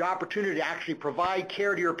 and it's the opportunity to actually provide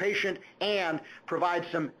care to your patient and provide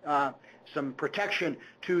some protection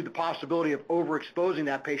to the possibility of overexposing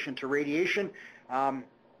that patient to radiation.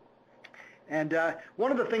 And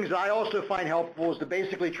one of the things that I also find helpful is to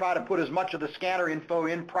basically try to put as much of the scanner info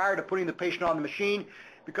in prior to putting the patient on the machine,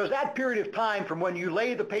 because that period of time from when you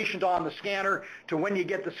lay the patient on the scanner to when you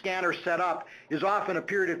get the scanner set up is often a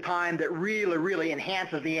period of time that really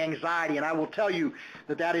enhances the anxiety. And I will tell you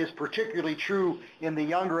that that is particularly true in the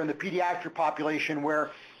younger and the pediatric population,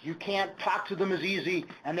 where you can't talk to them as easy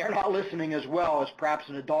and they're not listening as well as perhaps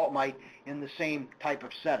an adult might in the same type of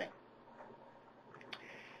setting.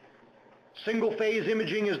 Single phase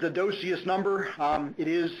imaging is the dosiest number.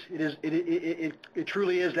 It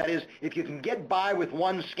truly is. That is, if you can get by with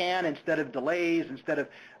one scan instead of delays, instead of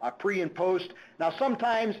pre and post. Now,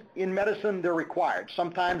 sometimes in medicine they're required.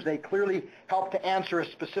 Sometimes they clearly help to answer a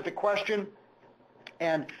specific question.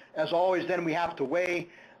 And as always, then we have to weigh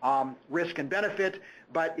risk and benefit.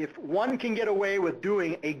 But if one can get away with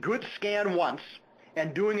doing a good scan once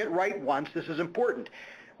and doing it right once, this is important.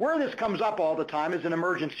 Where this comes up all the time is in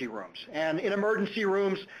emergency rooms. And in emergency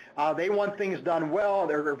rooms, they want things done well.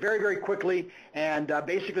 They're very quickly, and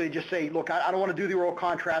basically just say, look, I don't want to do the oral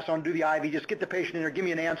contrast, I want to do the IV, just get the patient in there, give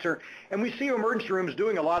me an answer. And we see emergency rooms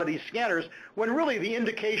doing a lot of these scanners when really the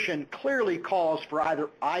indication clearly calls for either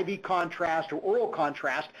IV contrast or oral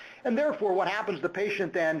contrast. And therefore, what happens, the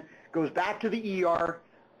patient then goes back to the ER,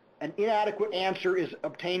 an inadequate answer is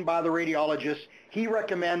obtained by the radiologist. He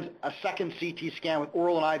recommends a second CT scan with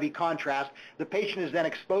oral and IV contrast. The patient is then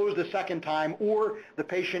exposed a second time, or the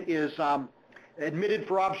patient is admitted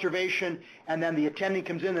for observation, and then the attending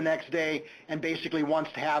comes in the next day and basically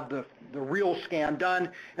wants to have the real scan done.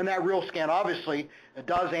 And that real scan obviously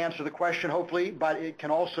does answer the question, hopefully, but it can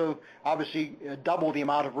also obviously double the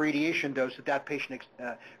amount of radiation dose that that patient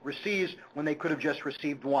receives when they could have just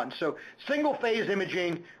received one. So single phase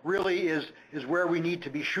imaging really is where we need to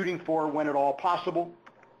be shooting for when at all possible.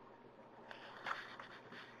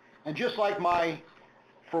 And just like my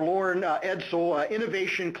forlorn Edsel,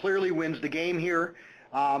 innovation clearly wins the game here.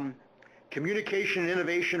 Communication and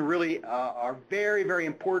innovation really are very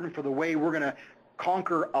important for the way we're going to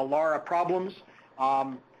conquer ALARA problems.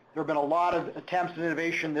 There have been a lot of attempts at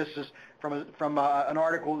innovation. This is from an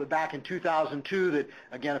article back in 2002 that,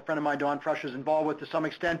 again, a friend of mine, Don Frush, is involved with to some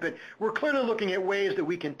extent. But we're clearly looking at ways that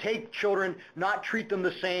we can take children, not treat them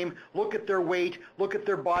the same, look at their weight, look at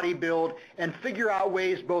their body build, and figure out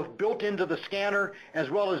ways both built into the scanner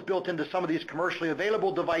as well as built into some of these commercially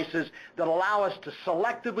available devices that allow us to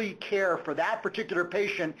selectively care for that particular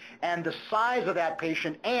patient and the size of that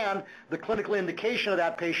patient and the clinical indication of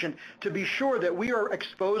that patient to be sure that we are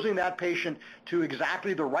exposing that patient to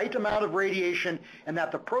exactly the right amount of radiation, and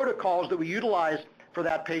that the protocols that we utilize for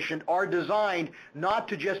that patient are designed not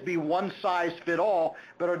to just be one size fit all,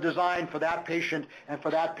 but are designed for that patient and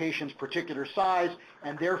for that patient's particular size,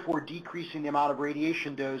 and therefore decreasing the amount of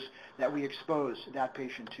radiation dose that we expose that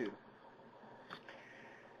patient to.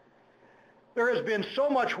 There has been so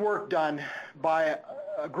much work done by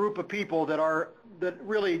a group of people that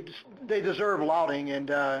really they deserve lauding, and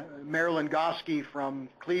Marilyn Goski from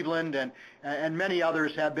Cleveland and many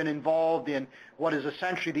others have been involved in what is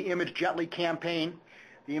essentially the Image Gently campaign.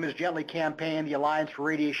 The Image Gently campaign, the Alliance for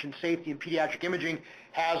Radiation Safety in Pediatric Imaging,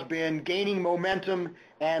 has been gaining momentum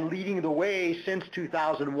and leading the way since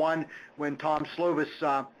 2001 when Tom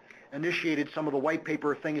Slovis initiated some of the white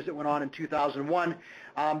paper things that went on in 2001.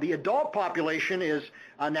 The adult population is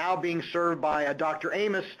now being served by Dr.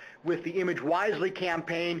 Amos with the Image Wisely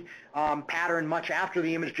campaign, patterned much after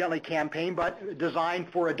the Image Gently campaign, but designed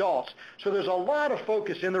for adults. So there's a lot of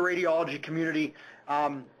focus in the radiology community,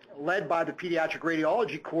 led by the Pediatric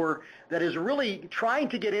Radiology Corps, that is really trying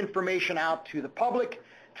to get information out to the public,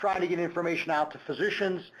 trying to get information out to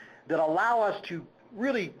physicians that allow us to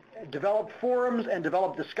really develop forums and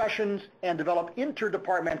develop discussions and develop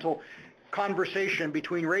interdepartmental conversation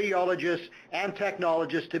between radiologists and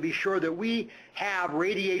technologists to be sure that we have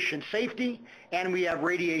radiation safety and we have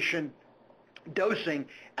radiation dosing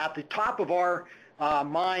at the top of our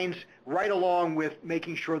minds, right along with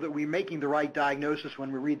making sure that we're making the right diagnosis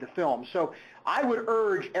when we read the film. So I would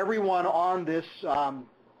urge everyone on this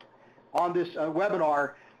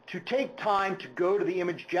webinar to take time to go to the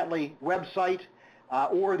Image Gently website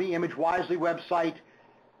or the Image Wisely website.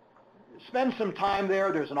 Spend some time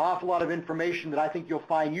there. There's an awful lot of information that I think you'll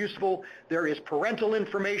find useful. There is parental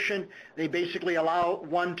information. They basically allow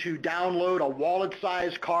one to download a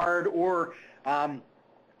wallet-sized card or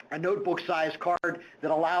a notebook-sized card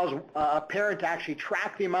that allows a parent to actually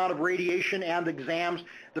track the amount of radiation and exams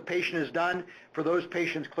the patient has done for those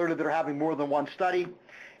patients clearly that are having more than one study.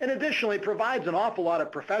 And additionally, it provides an awful lot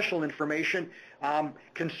of professional information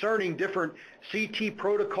concerning different CT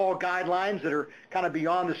protocol guidelines that are kind of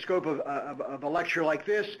beyond the scope of a lecture like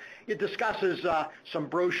this. It discusses some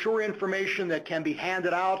brochure information that can be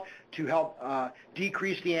handed out to help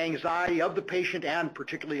decrease the anxiety of the patient and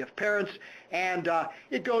particularly of parents. And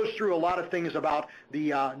it goes through a lot of things about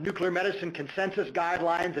the nuclear medicine consensus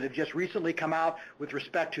guidelines that have just recently come out with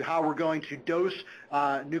respect to how we're going to dose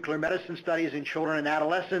nuclear medicine studies in children and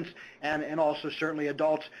adolescents, and also certainly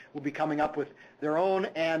adults will be coming up with their own.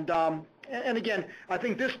 And again, I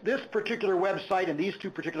think this particular website and these two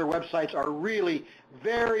particular websites are really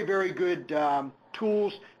very, very good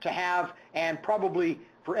tools to have, and probably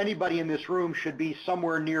for anybody in this room should be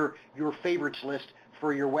somewhere near your favorites list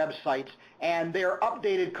for your websites. And they're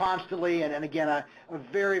updated constantly, and again, a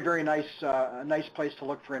very, very nice place to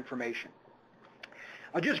look for information.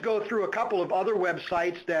 I'll just go through a couple of other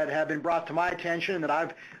websites that have been brought to my attention and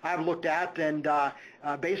that I've looked at, and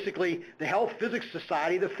basically the Health Physics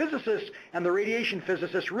Society, the physicists and the radiation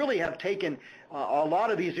physicists really have taken a lot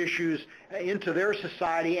of these issues into their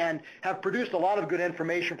society and have produced a lot of good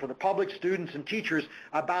information for the public, students, and teachers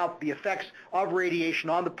about the effects of radiation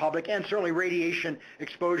on the public, and certainly radiation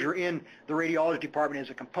exposure in the radiology department is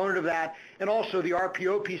a component of that. And also the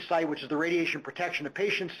RPOP site, which is the Radiation Protection of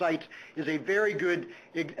Patients site, is a very good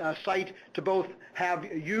site to both have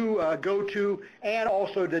you go to and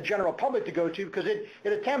also the general public to go to, because it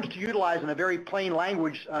attempts to utilize in a very plain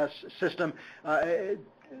language system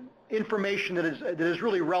information that is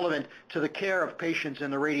really relevant to the care of patients in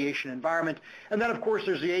the radiation environment. And then, of course,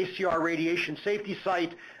 there's the ACR Radiation Safety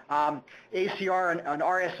Site. ACR and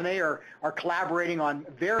RSNA are collaborating on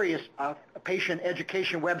various patient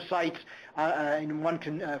education websites, and one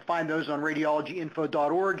can find those on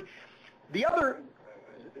radiologyinfo.org. The other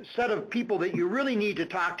set of people that you really need to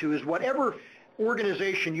talk to is whatever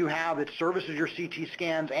organization you have that services your CT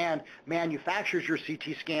scans and manufactures your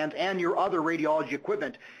CT scans and your other radiology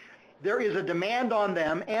equipment. There is a demand on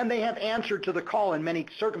them, and they have answered to the call in many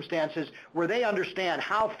circumstances where they understand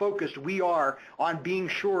how focused we are on being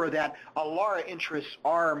sure that ALARA interests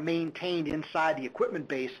are maintained inside the equipment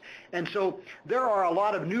base. And so there are a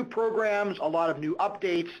lot of new programs, a lot of new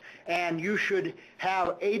updates, and you should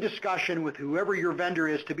have a discussion with whoever your vendor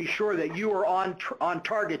is to be sure that you are on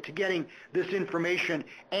target to getting this information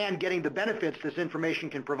and getting the benefits this information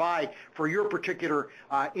can provide for your particular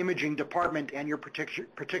imaging department and your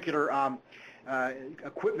particular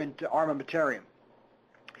equipment armamentarium.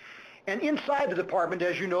 And inside the department,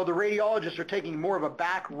 as you know, the radiologists are taking more of a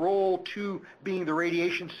back role to being the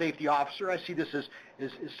radiation safety officer. I see this as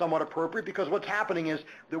somewhat appropriate, because what's happening is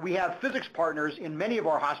that we have physics partners in many of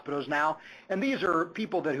our hospitals now, and these are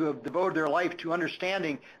people who have devoted their life to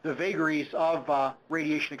understanding the vagaries of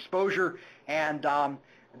radiation exposure, and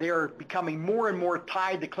they are becoming more and more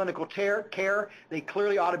tied to clinical care. They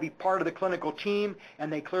clearly ought to be part of the clinical team,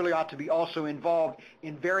 and they clearly ought to be also involved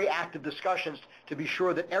in very active discussions to be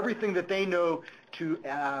sure that everything that they know to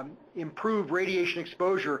improve radiation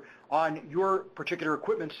exposure on your particular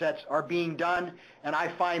equipment sets are being done, and I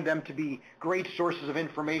find them to be great sources of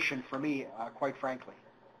information for me, quite frankly.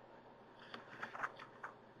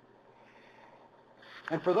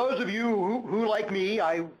 And for those of you who like me,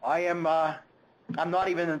 I'm not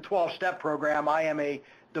even in the 12-step program. I am a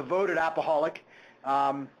devoted alcoholic,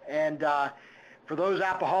 and For those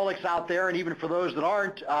apaholics out there, and even for those that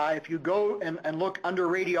aren't, if you go and look under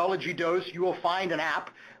radiology dose, you will find an app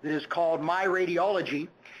that is called My Radiology.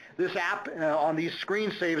 This app on these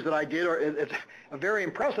screen saves that I did, it's a very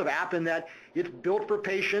impressive app in that it's built for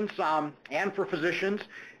patients and for physicians.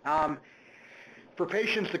 For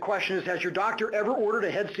patients, the question is, has your doctor ever ordered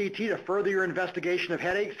a head CT to further your investigation of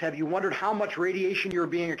headaches? Have you wondered how much radiation you're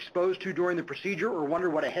being exposed to during the procedure, or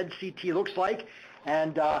wondered what a head CT looks like?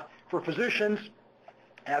 And for physicians,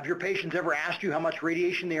 have your patients ever asked you how much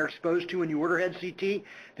radiation they are exposed to when you order head CT?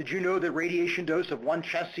 Did you know that radiation dose of one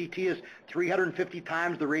chest CT is 350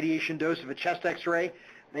 times the radiation dose of a chest X-ray?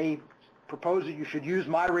 They propose that you should use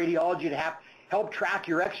My Radiology to help track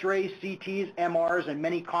your X-rays, CTs, MRs, and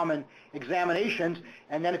many common examinations.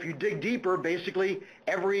 And then if you dig deeper, basically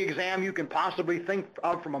every exam you can possibly think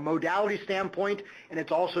of from a modality standpoint, and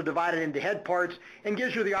it's also divided into head parts and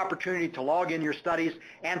gives you the opportunity to log in your studies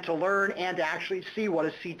and to learn and to actually see what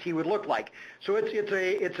a CT would look like. So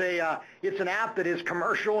it's an app that is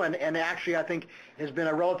commercial and actually I think has been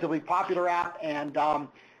a relatively popular app and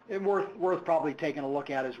worth probably taking a look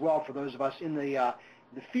at as well for those of us in the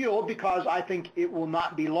field, because I think it will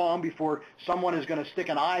not be long before someone is going to stick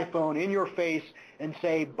an iPhone in your face and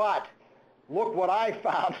say, but look what I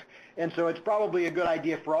found. And so it's probably a good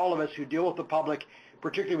idea for all of us who deal with the public,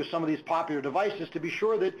 particularly with some of these popular devices, to be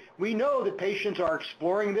sure that we know that patients are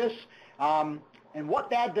exploring this. And what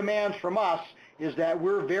that demands from us is that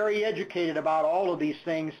we're very educated about all of these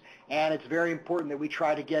things, and it's very important that we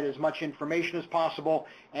try to get as much information as possible.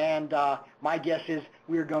 And my guess is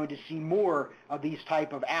we're going to see more of these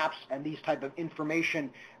type of apps and these type of information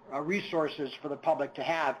resources for the public to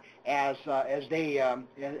have as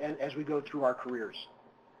we go through our careers.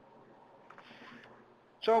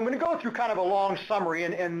 So I'm going to go through kind of a long summary,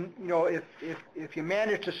 and you know, if you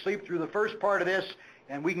manage to sleep through the first part of this,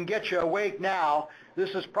 and we can get you awake now, this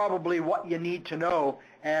is probably what you need to know,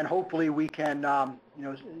 and hopefully we can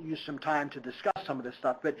use some time to discuss some of this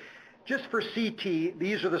stuff. But just for CT,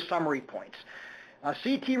 these are the summary points.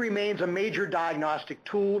 CT remains a major diagnostic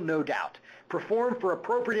tool, no doubt. Performed for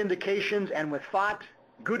appropriate indications and with thought,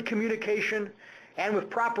 good communication, and with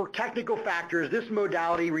proper technical factors, this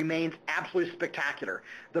modality remains absolutely spectacular.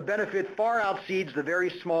 The benefit far exceeds the very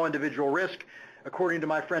small individual risk, according to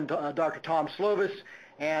my friend Dr. Tom Slovis,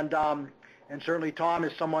 and certainly Tom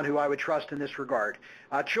is someone who I would trust in this regard.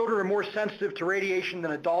 Children are more sensitive to radiation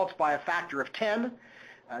than adults by a factor of 10.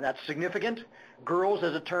 That's significant. Girls,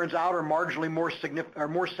 as it turns out, are marginally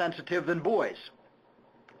more sensitive than boys.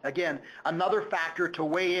 Again, another factor to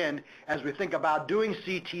weigh in as we think about doing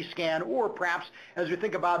CT scan, or perhaps as we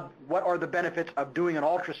think about what are the benefits of doing an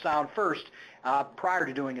ultrasound first prior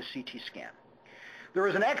to doing a CT scan. There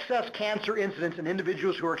is an excess cancer incidence in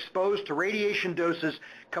individuals who are exposed to radiation doses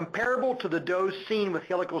comparable to the dose seen with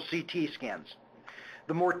helical CT scans.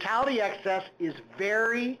 The mortality excess is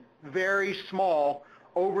very, very small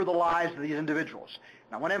over the lives of these individuals.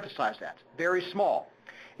 And I want to emphasize that, very small.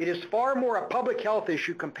 It is far more a public health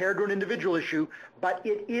issue compared to an individual issue, but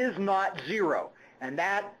it is not zero, and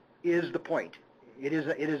that is the point. It is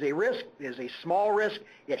a risk, it is a small risk.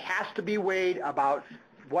 It has to be weighed about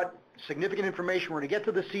what significant information we're going to get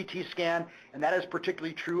to the CT scan, and that is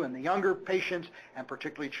particularly true in the younger patients and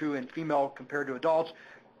particularly true in female compared to adults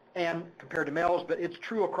and compared to males, but it's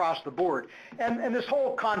true across the board. And this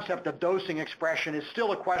whole concept of dosing expression is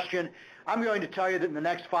still a question. I'm going to tell you that in the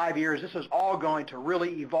next 5 years, this is all going to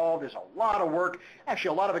really evolve. There's a lot of work,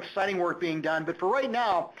 actually a lot of exciting work being done, but for right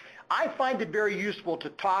now, I find it very useful to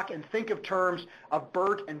talk and think of terms of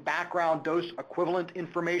BERT and background dose equivalent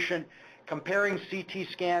information. Comparing CT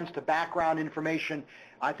scans to background information,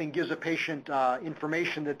 I think, gives a patient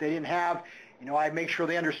information that they didn't have. You know, I make sure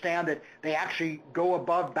they understand that they actually go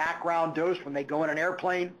above background dose when they go in an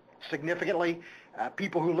airplane significantly.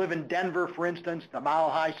 People who live in Denver, for instance, the Mile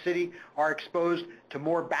High City, are exposed to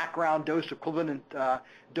more background dose equivalent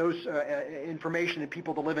dose information than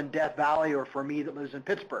people that live in Death Valley, or for me that lives in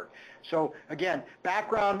Pittsburgh. So again,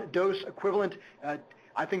 background dose equivalent.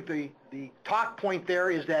 I think the talk point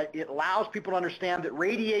there is that it allows people to understand that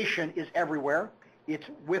radiation is everywhere. It's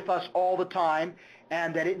with us all the time,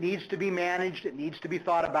 and that it needs to be managed, it needs to be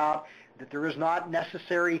thought about, that there is not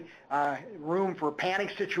necessary room for a panic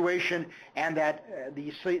situation, and that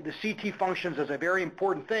the CT functions as a very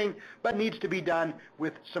important thing, but needs to be done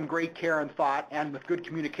with some great care and thought and with good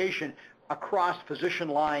communication across physician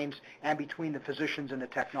lines and between the physicians and the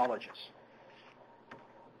technologists.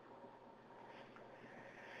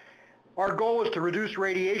 Our goal is to reduce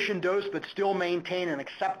radiation dose but still maintain an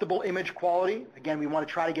acceptable image quality. Again, we want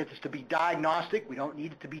to try to get this to be diagnostic. We don't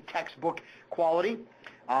need it to be textbook quality.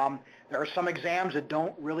 There are some exams that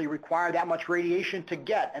don't really require that much radiation to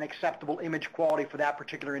get an acceptable image quality for that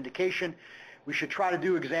particular indication. We should try to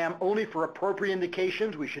do exam only for appropriate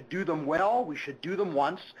indications. We should do them well. We should do them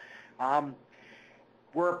once.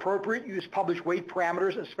 Where appropriate, use published weight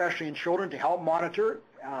parameters, especially in children, to help monitor.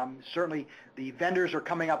 Certainly, the vendors are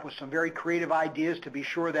coming up with some very creative ideas to be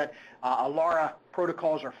sure that ALARA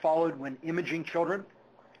protocols are followed when imaging children.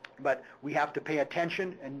 But we have to pay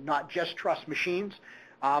attention and not just trust machines.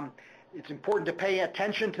 It's important to pay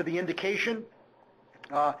attention to the indication.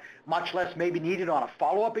 Much less may be needed on a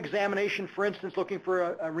follow-up examination, for instance, looking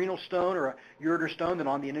for a renal stone or a ureter stone than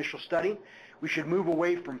on the initial study. We should move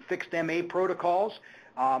away from fixed MA protocols.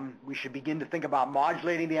 We should begin to think about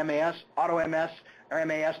modulating the MAS, auto-MS, or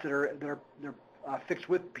MAS that are fixed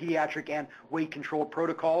with pediatric and weight-controlled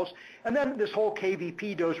protocols. And then this whole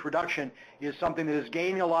KVP dose reduction is something that is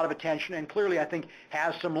gaining a lot of attention and clearly, I think,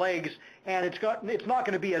 has some legs. And it's not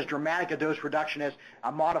going to be as dramatic a dose reduction as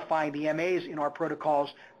modifying the MAs in our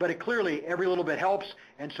protocols, but clearly every little bit helps,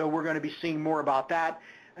 and so we're going to be seeing more about that.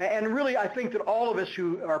 And really, I think that all of us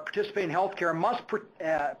who are participating in healthcare must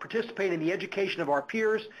participate in the education of our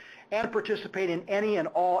peers and participate in any and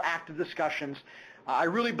all active discussions. I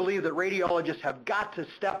really believe that radiologists have got to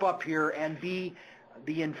step up here and be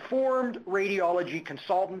the informed radiology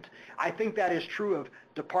consultant. I think that is true of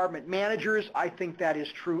department managers. I think that is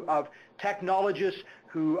true of technologists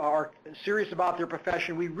who are serious about their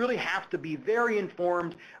profession. We really have to be very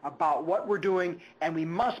informed about what we're doing, and we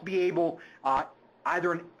must be able,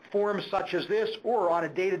 either in forums such as this or on a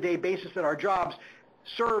day-to-day basis at our jobs,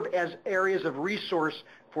 serve as areas of resource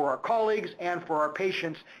for our colleagues and for our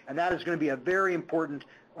patients, and that is going to be a very important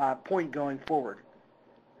point going forward.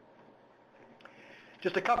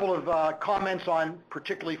 Just a couple of comments on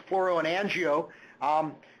particularly fluoro and angio.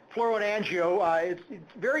 Fluoro and angio, it's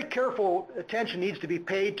very careful attention needs to be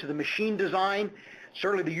paid to the machine design.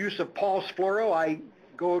 Certainly the use of pulse fluoro. I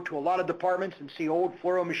go to a lot of departments and see old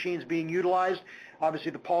fluoro machines being utilized.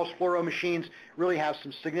 Obviously the pulse fluoro machines really have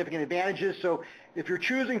some significant advantages. So if you're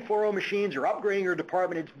choosing fluoro machines or upgrading your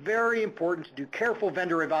department, it's very important to do careful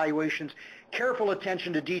vendor evaluations, careful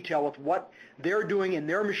attention to detail with what they're doing in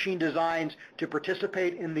their machine designs to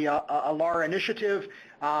participate in the ALARA initiative.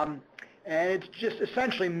 And it's just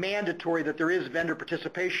essentially mandatory that there is vendor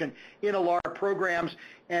participation in ALARA programs.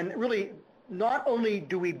 And really, not only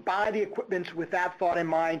do we buy the equipment with that thought in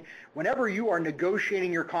mind, whenever you are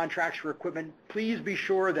negotiating your contracts for equipment, please be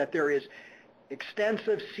sure that there is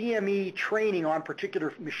extensive CME training on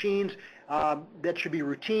particular machines that should be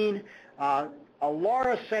routine.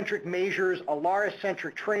 ALARA-centric measures,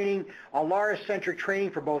 ALARA-centric training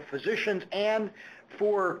for both physicians and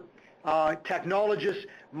for technologists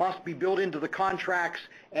must be built into the contracts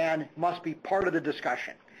and must be part of the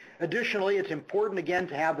discussion. Additionally, it's important, again,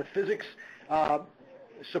 to have the physics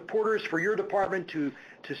supporters for your department to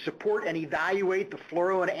support and evaluate the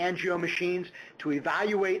fluoro and angio machines, to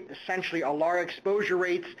evaluate essentially ALARA exposure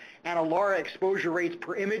rates and ALARA exposure rates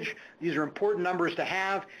per image. These are important numbers to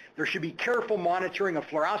have. There should be careful monitoring of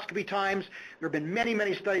fluoroscopy times. There have been many,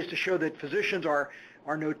 many studies to show that physicians are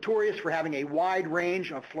notorious for having a wide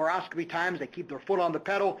range of fluoroscopy times. They keep their foot on the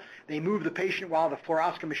pedal. They move the patient while the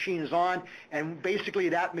fluoroscopy machine is on, and basically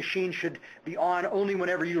that machine should be on only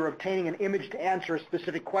whenever you're obtaining an image to answer a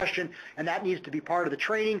specific question, and that needs to be part of the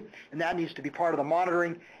training, and that needs to be part of the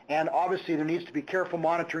monitoring, and obviously there needs to be careful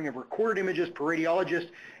monitoring of recorded images per radiologist.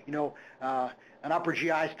 You know, an upper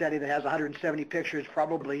GI study that has 170 pictures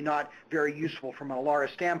probably not very useful from an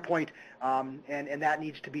ALARA standpoint, and that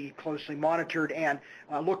needs to be closely monitored and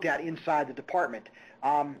looked at inside the department.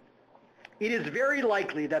 It is very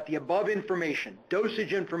likely that the above information,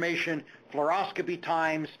 dosage information, fluoroscopy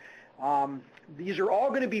times, these are all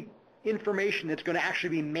going to be information that's going to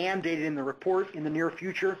actually be mandated in the report in the near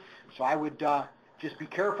future, so I would just be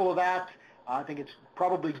careful of that. I think it's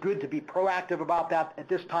probably good to be proactive about that at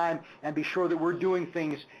this time and be sure that we're doing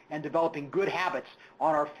things and developing good habits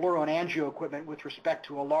on our fluoro and angio equipment with respect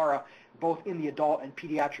to ALARA, both in the adult and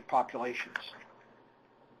pediatric populations.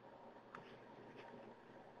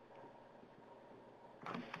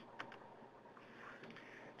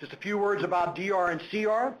 Just a few words about DR and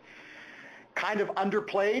CR. Kind of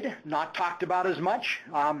underplayed, not talked about as much.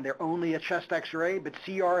 They're only a chest X-ray, but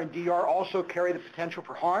CR and DR also carry the potential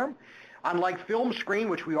for harm. Unlike film screen,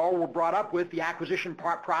 which we all were brought up with, the acquisition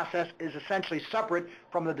process is essentially separate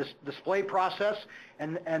from the display process,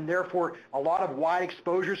 and therefore a lot of wide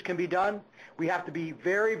exposures can be done. We have to be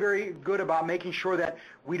very, very good about making sure that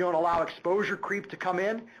we don't allow exposure creep to come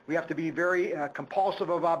in. We have to be very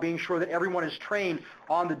compulsive about being sure that everyone is trained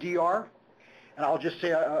on the DR. And I'll just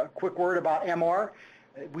say a quick word about MR.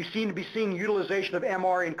 We seem to be seeing utilization of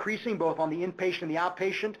MR increasing both on the inpatient and the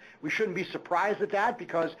outpatient. We shouldn't be surprised at that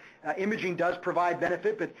because imaging does provide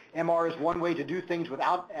benefit, but MR is one way to do things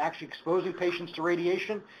without actually exposing patients to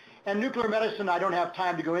radiation. And nuclear medicine I don't have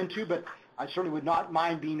time to go into, but I certainly would not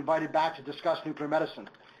mind being invited back to discuss nuclear medicine.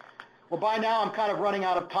 Well, by now I'm kind of running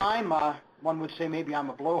out of time. One would say maybe I'm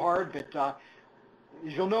a blowhard, but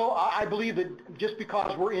as you'll know, I believe that just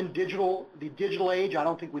because we're in the digital age, I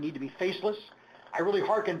don't think we need to be faceless. I really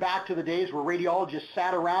hearken back to the days where radiologists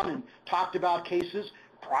sat around and talked about cases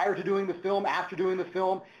prior to doing the film, after doing the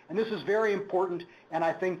film, and this is very important, and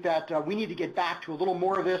I think that we need to get back to a little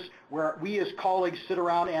more of this where we as colleagues sit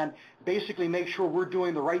around and basically make sure we're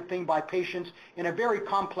doing the right thing by patients in a very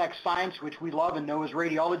complex science, which we love and know as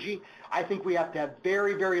radiology. I think we have to have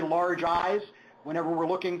very, very large eyes whenever we're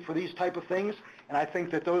looking for these type of things, and I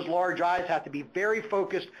think that those large eyes have to be very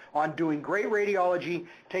focused on doing great radiology,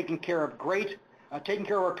 taking care of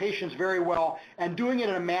our patients very well, and doing it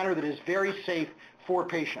in a manner that is very safe for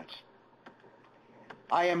patients.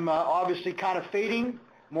 I am obviously kind of fading,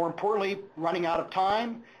 more importantly, running out of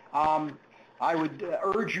time. I would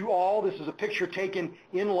urge you all, this is a picture taken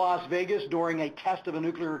in Las Vegas during a test of a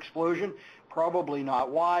nuclear explosion, probably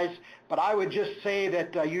not wise, but I would just say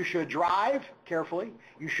that you should drive carefully,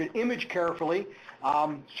 you should image carefully.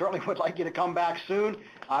 Certainly would like you to come back soon.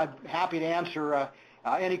 I'm happy to answer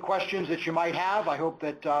any questions that you might have. I hope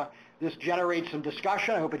that this generates some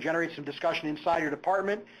discussion. I hope it generates some discussion inside your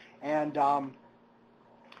department. And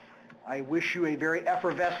I wish you a very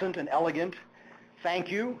effervescent and elegant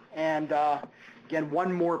thank you. And again,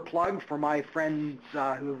 one more plug for my friends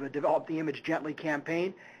who have developed the Image Gently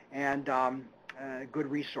campaign, and a good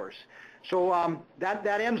resource. So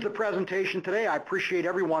that ends the presentation today. I appreciate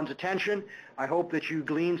everyone's attention. I hope that you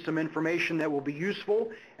glean some information that will be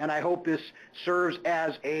useful, and I hope this serves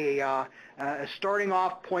as a starting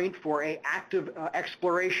off point for an active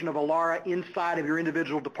exploration of ALARA inside of your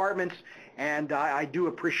individual departments, and I do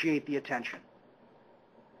appreciate the attention.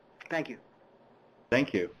 Thank you.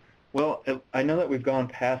 Thank you. Well, I know that we've gone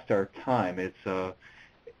past our time.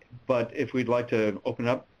 But if we'd like to open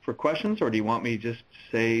up for questions, or do you want me just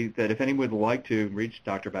to say that if anyone would like to reach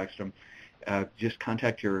Dr. Backstrom, just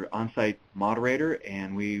contact your on-site moderator,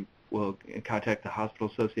 and we will contact the Hospital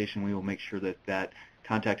Association. We will make sure that that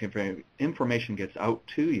contact information gets out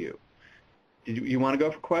to you. Did you want to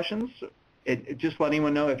go for questions? Just let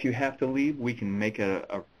anyone know if you have to leave. We can make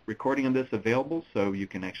a recording of this available so you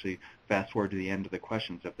can actually fast forward to the end of the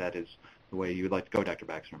questions if that is the way you would like to go, Dr.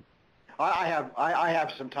 Backstrom. I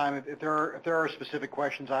have some time. If there are specific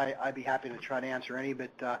questions, I'd be happy to try to answer any.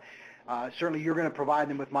 But certainly, you're going to provide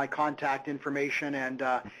them with my contact information, and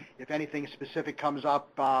if anything specific comes up,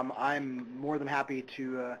 I'm more than happy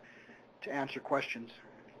to answer questions.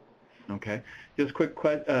 Okay. Just a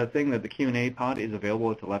quick thing that the Q&A pod is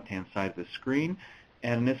available at the left-hand side of the screen.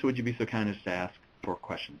 And Anissa, would you be so kind as to ask for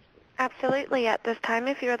questions? Absolutely. At this time,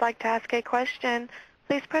 if you would like to ask a question,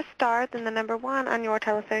 please press star, then the number 1 on your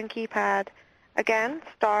telephone keypad. Again,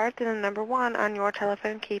 star, then the number 1 on your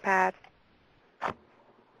telephone keypad.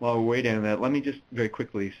 While we're waiting on that, let me just very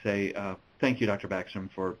quickly say thank you, Dr. Backstrom,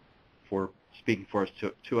 for speaking for us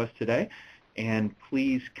to us today. And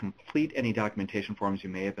please complete any documentation forms you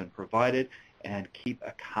may have been provided and keep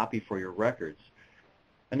a copy for your records.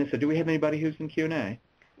 Anissa, do we have anybody who's in Q&A?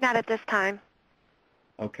 Not at this time.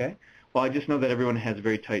 Okay. Well, I just know that everyone has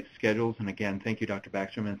very tight schedules, and again, thank you, Dr.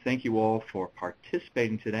 Backstrom, and thank you all for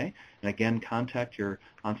participating today. And again, contact your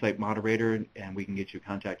on-site moderator, and we can get you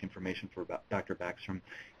contact information for Dr. Backstrom.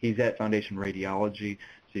 He's at Foundation Radiology,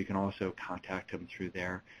 so you can also contact him through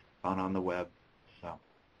there, found on the web. So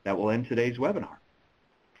that will end today's webinar.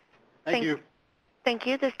 Thank you. Thank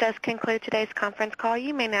you. This does conclude today's conference call.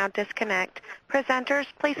 You may now disconnect. Presenters,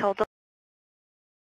 please hold the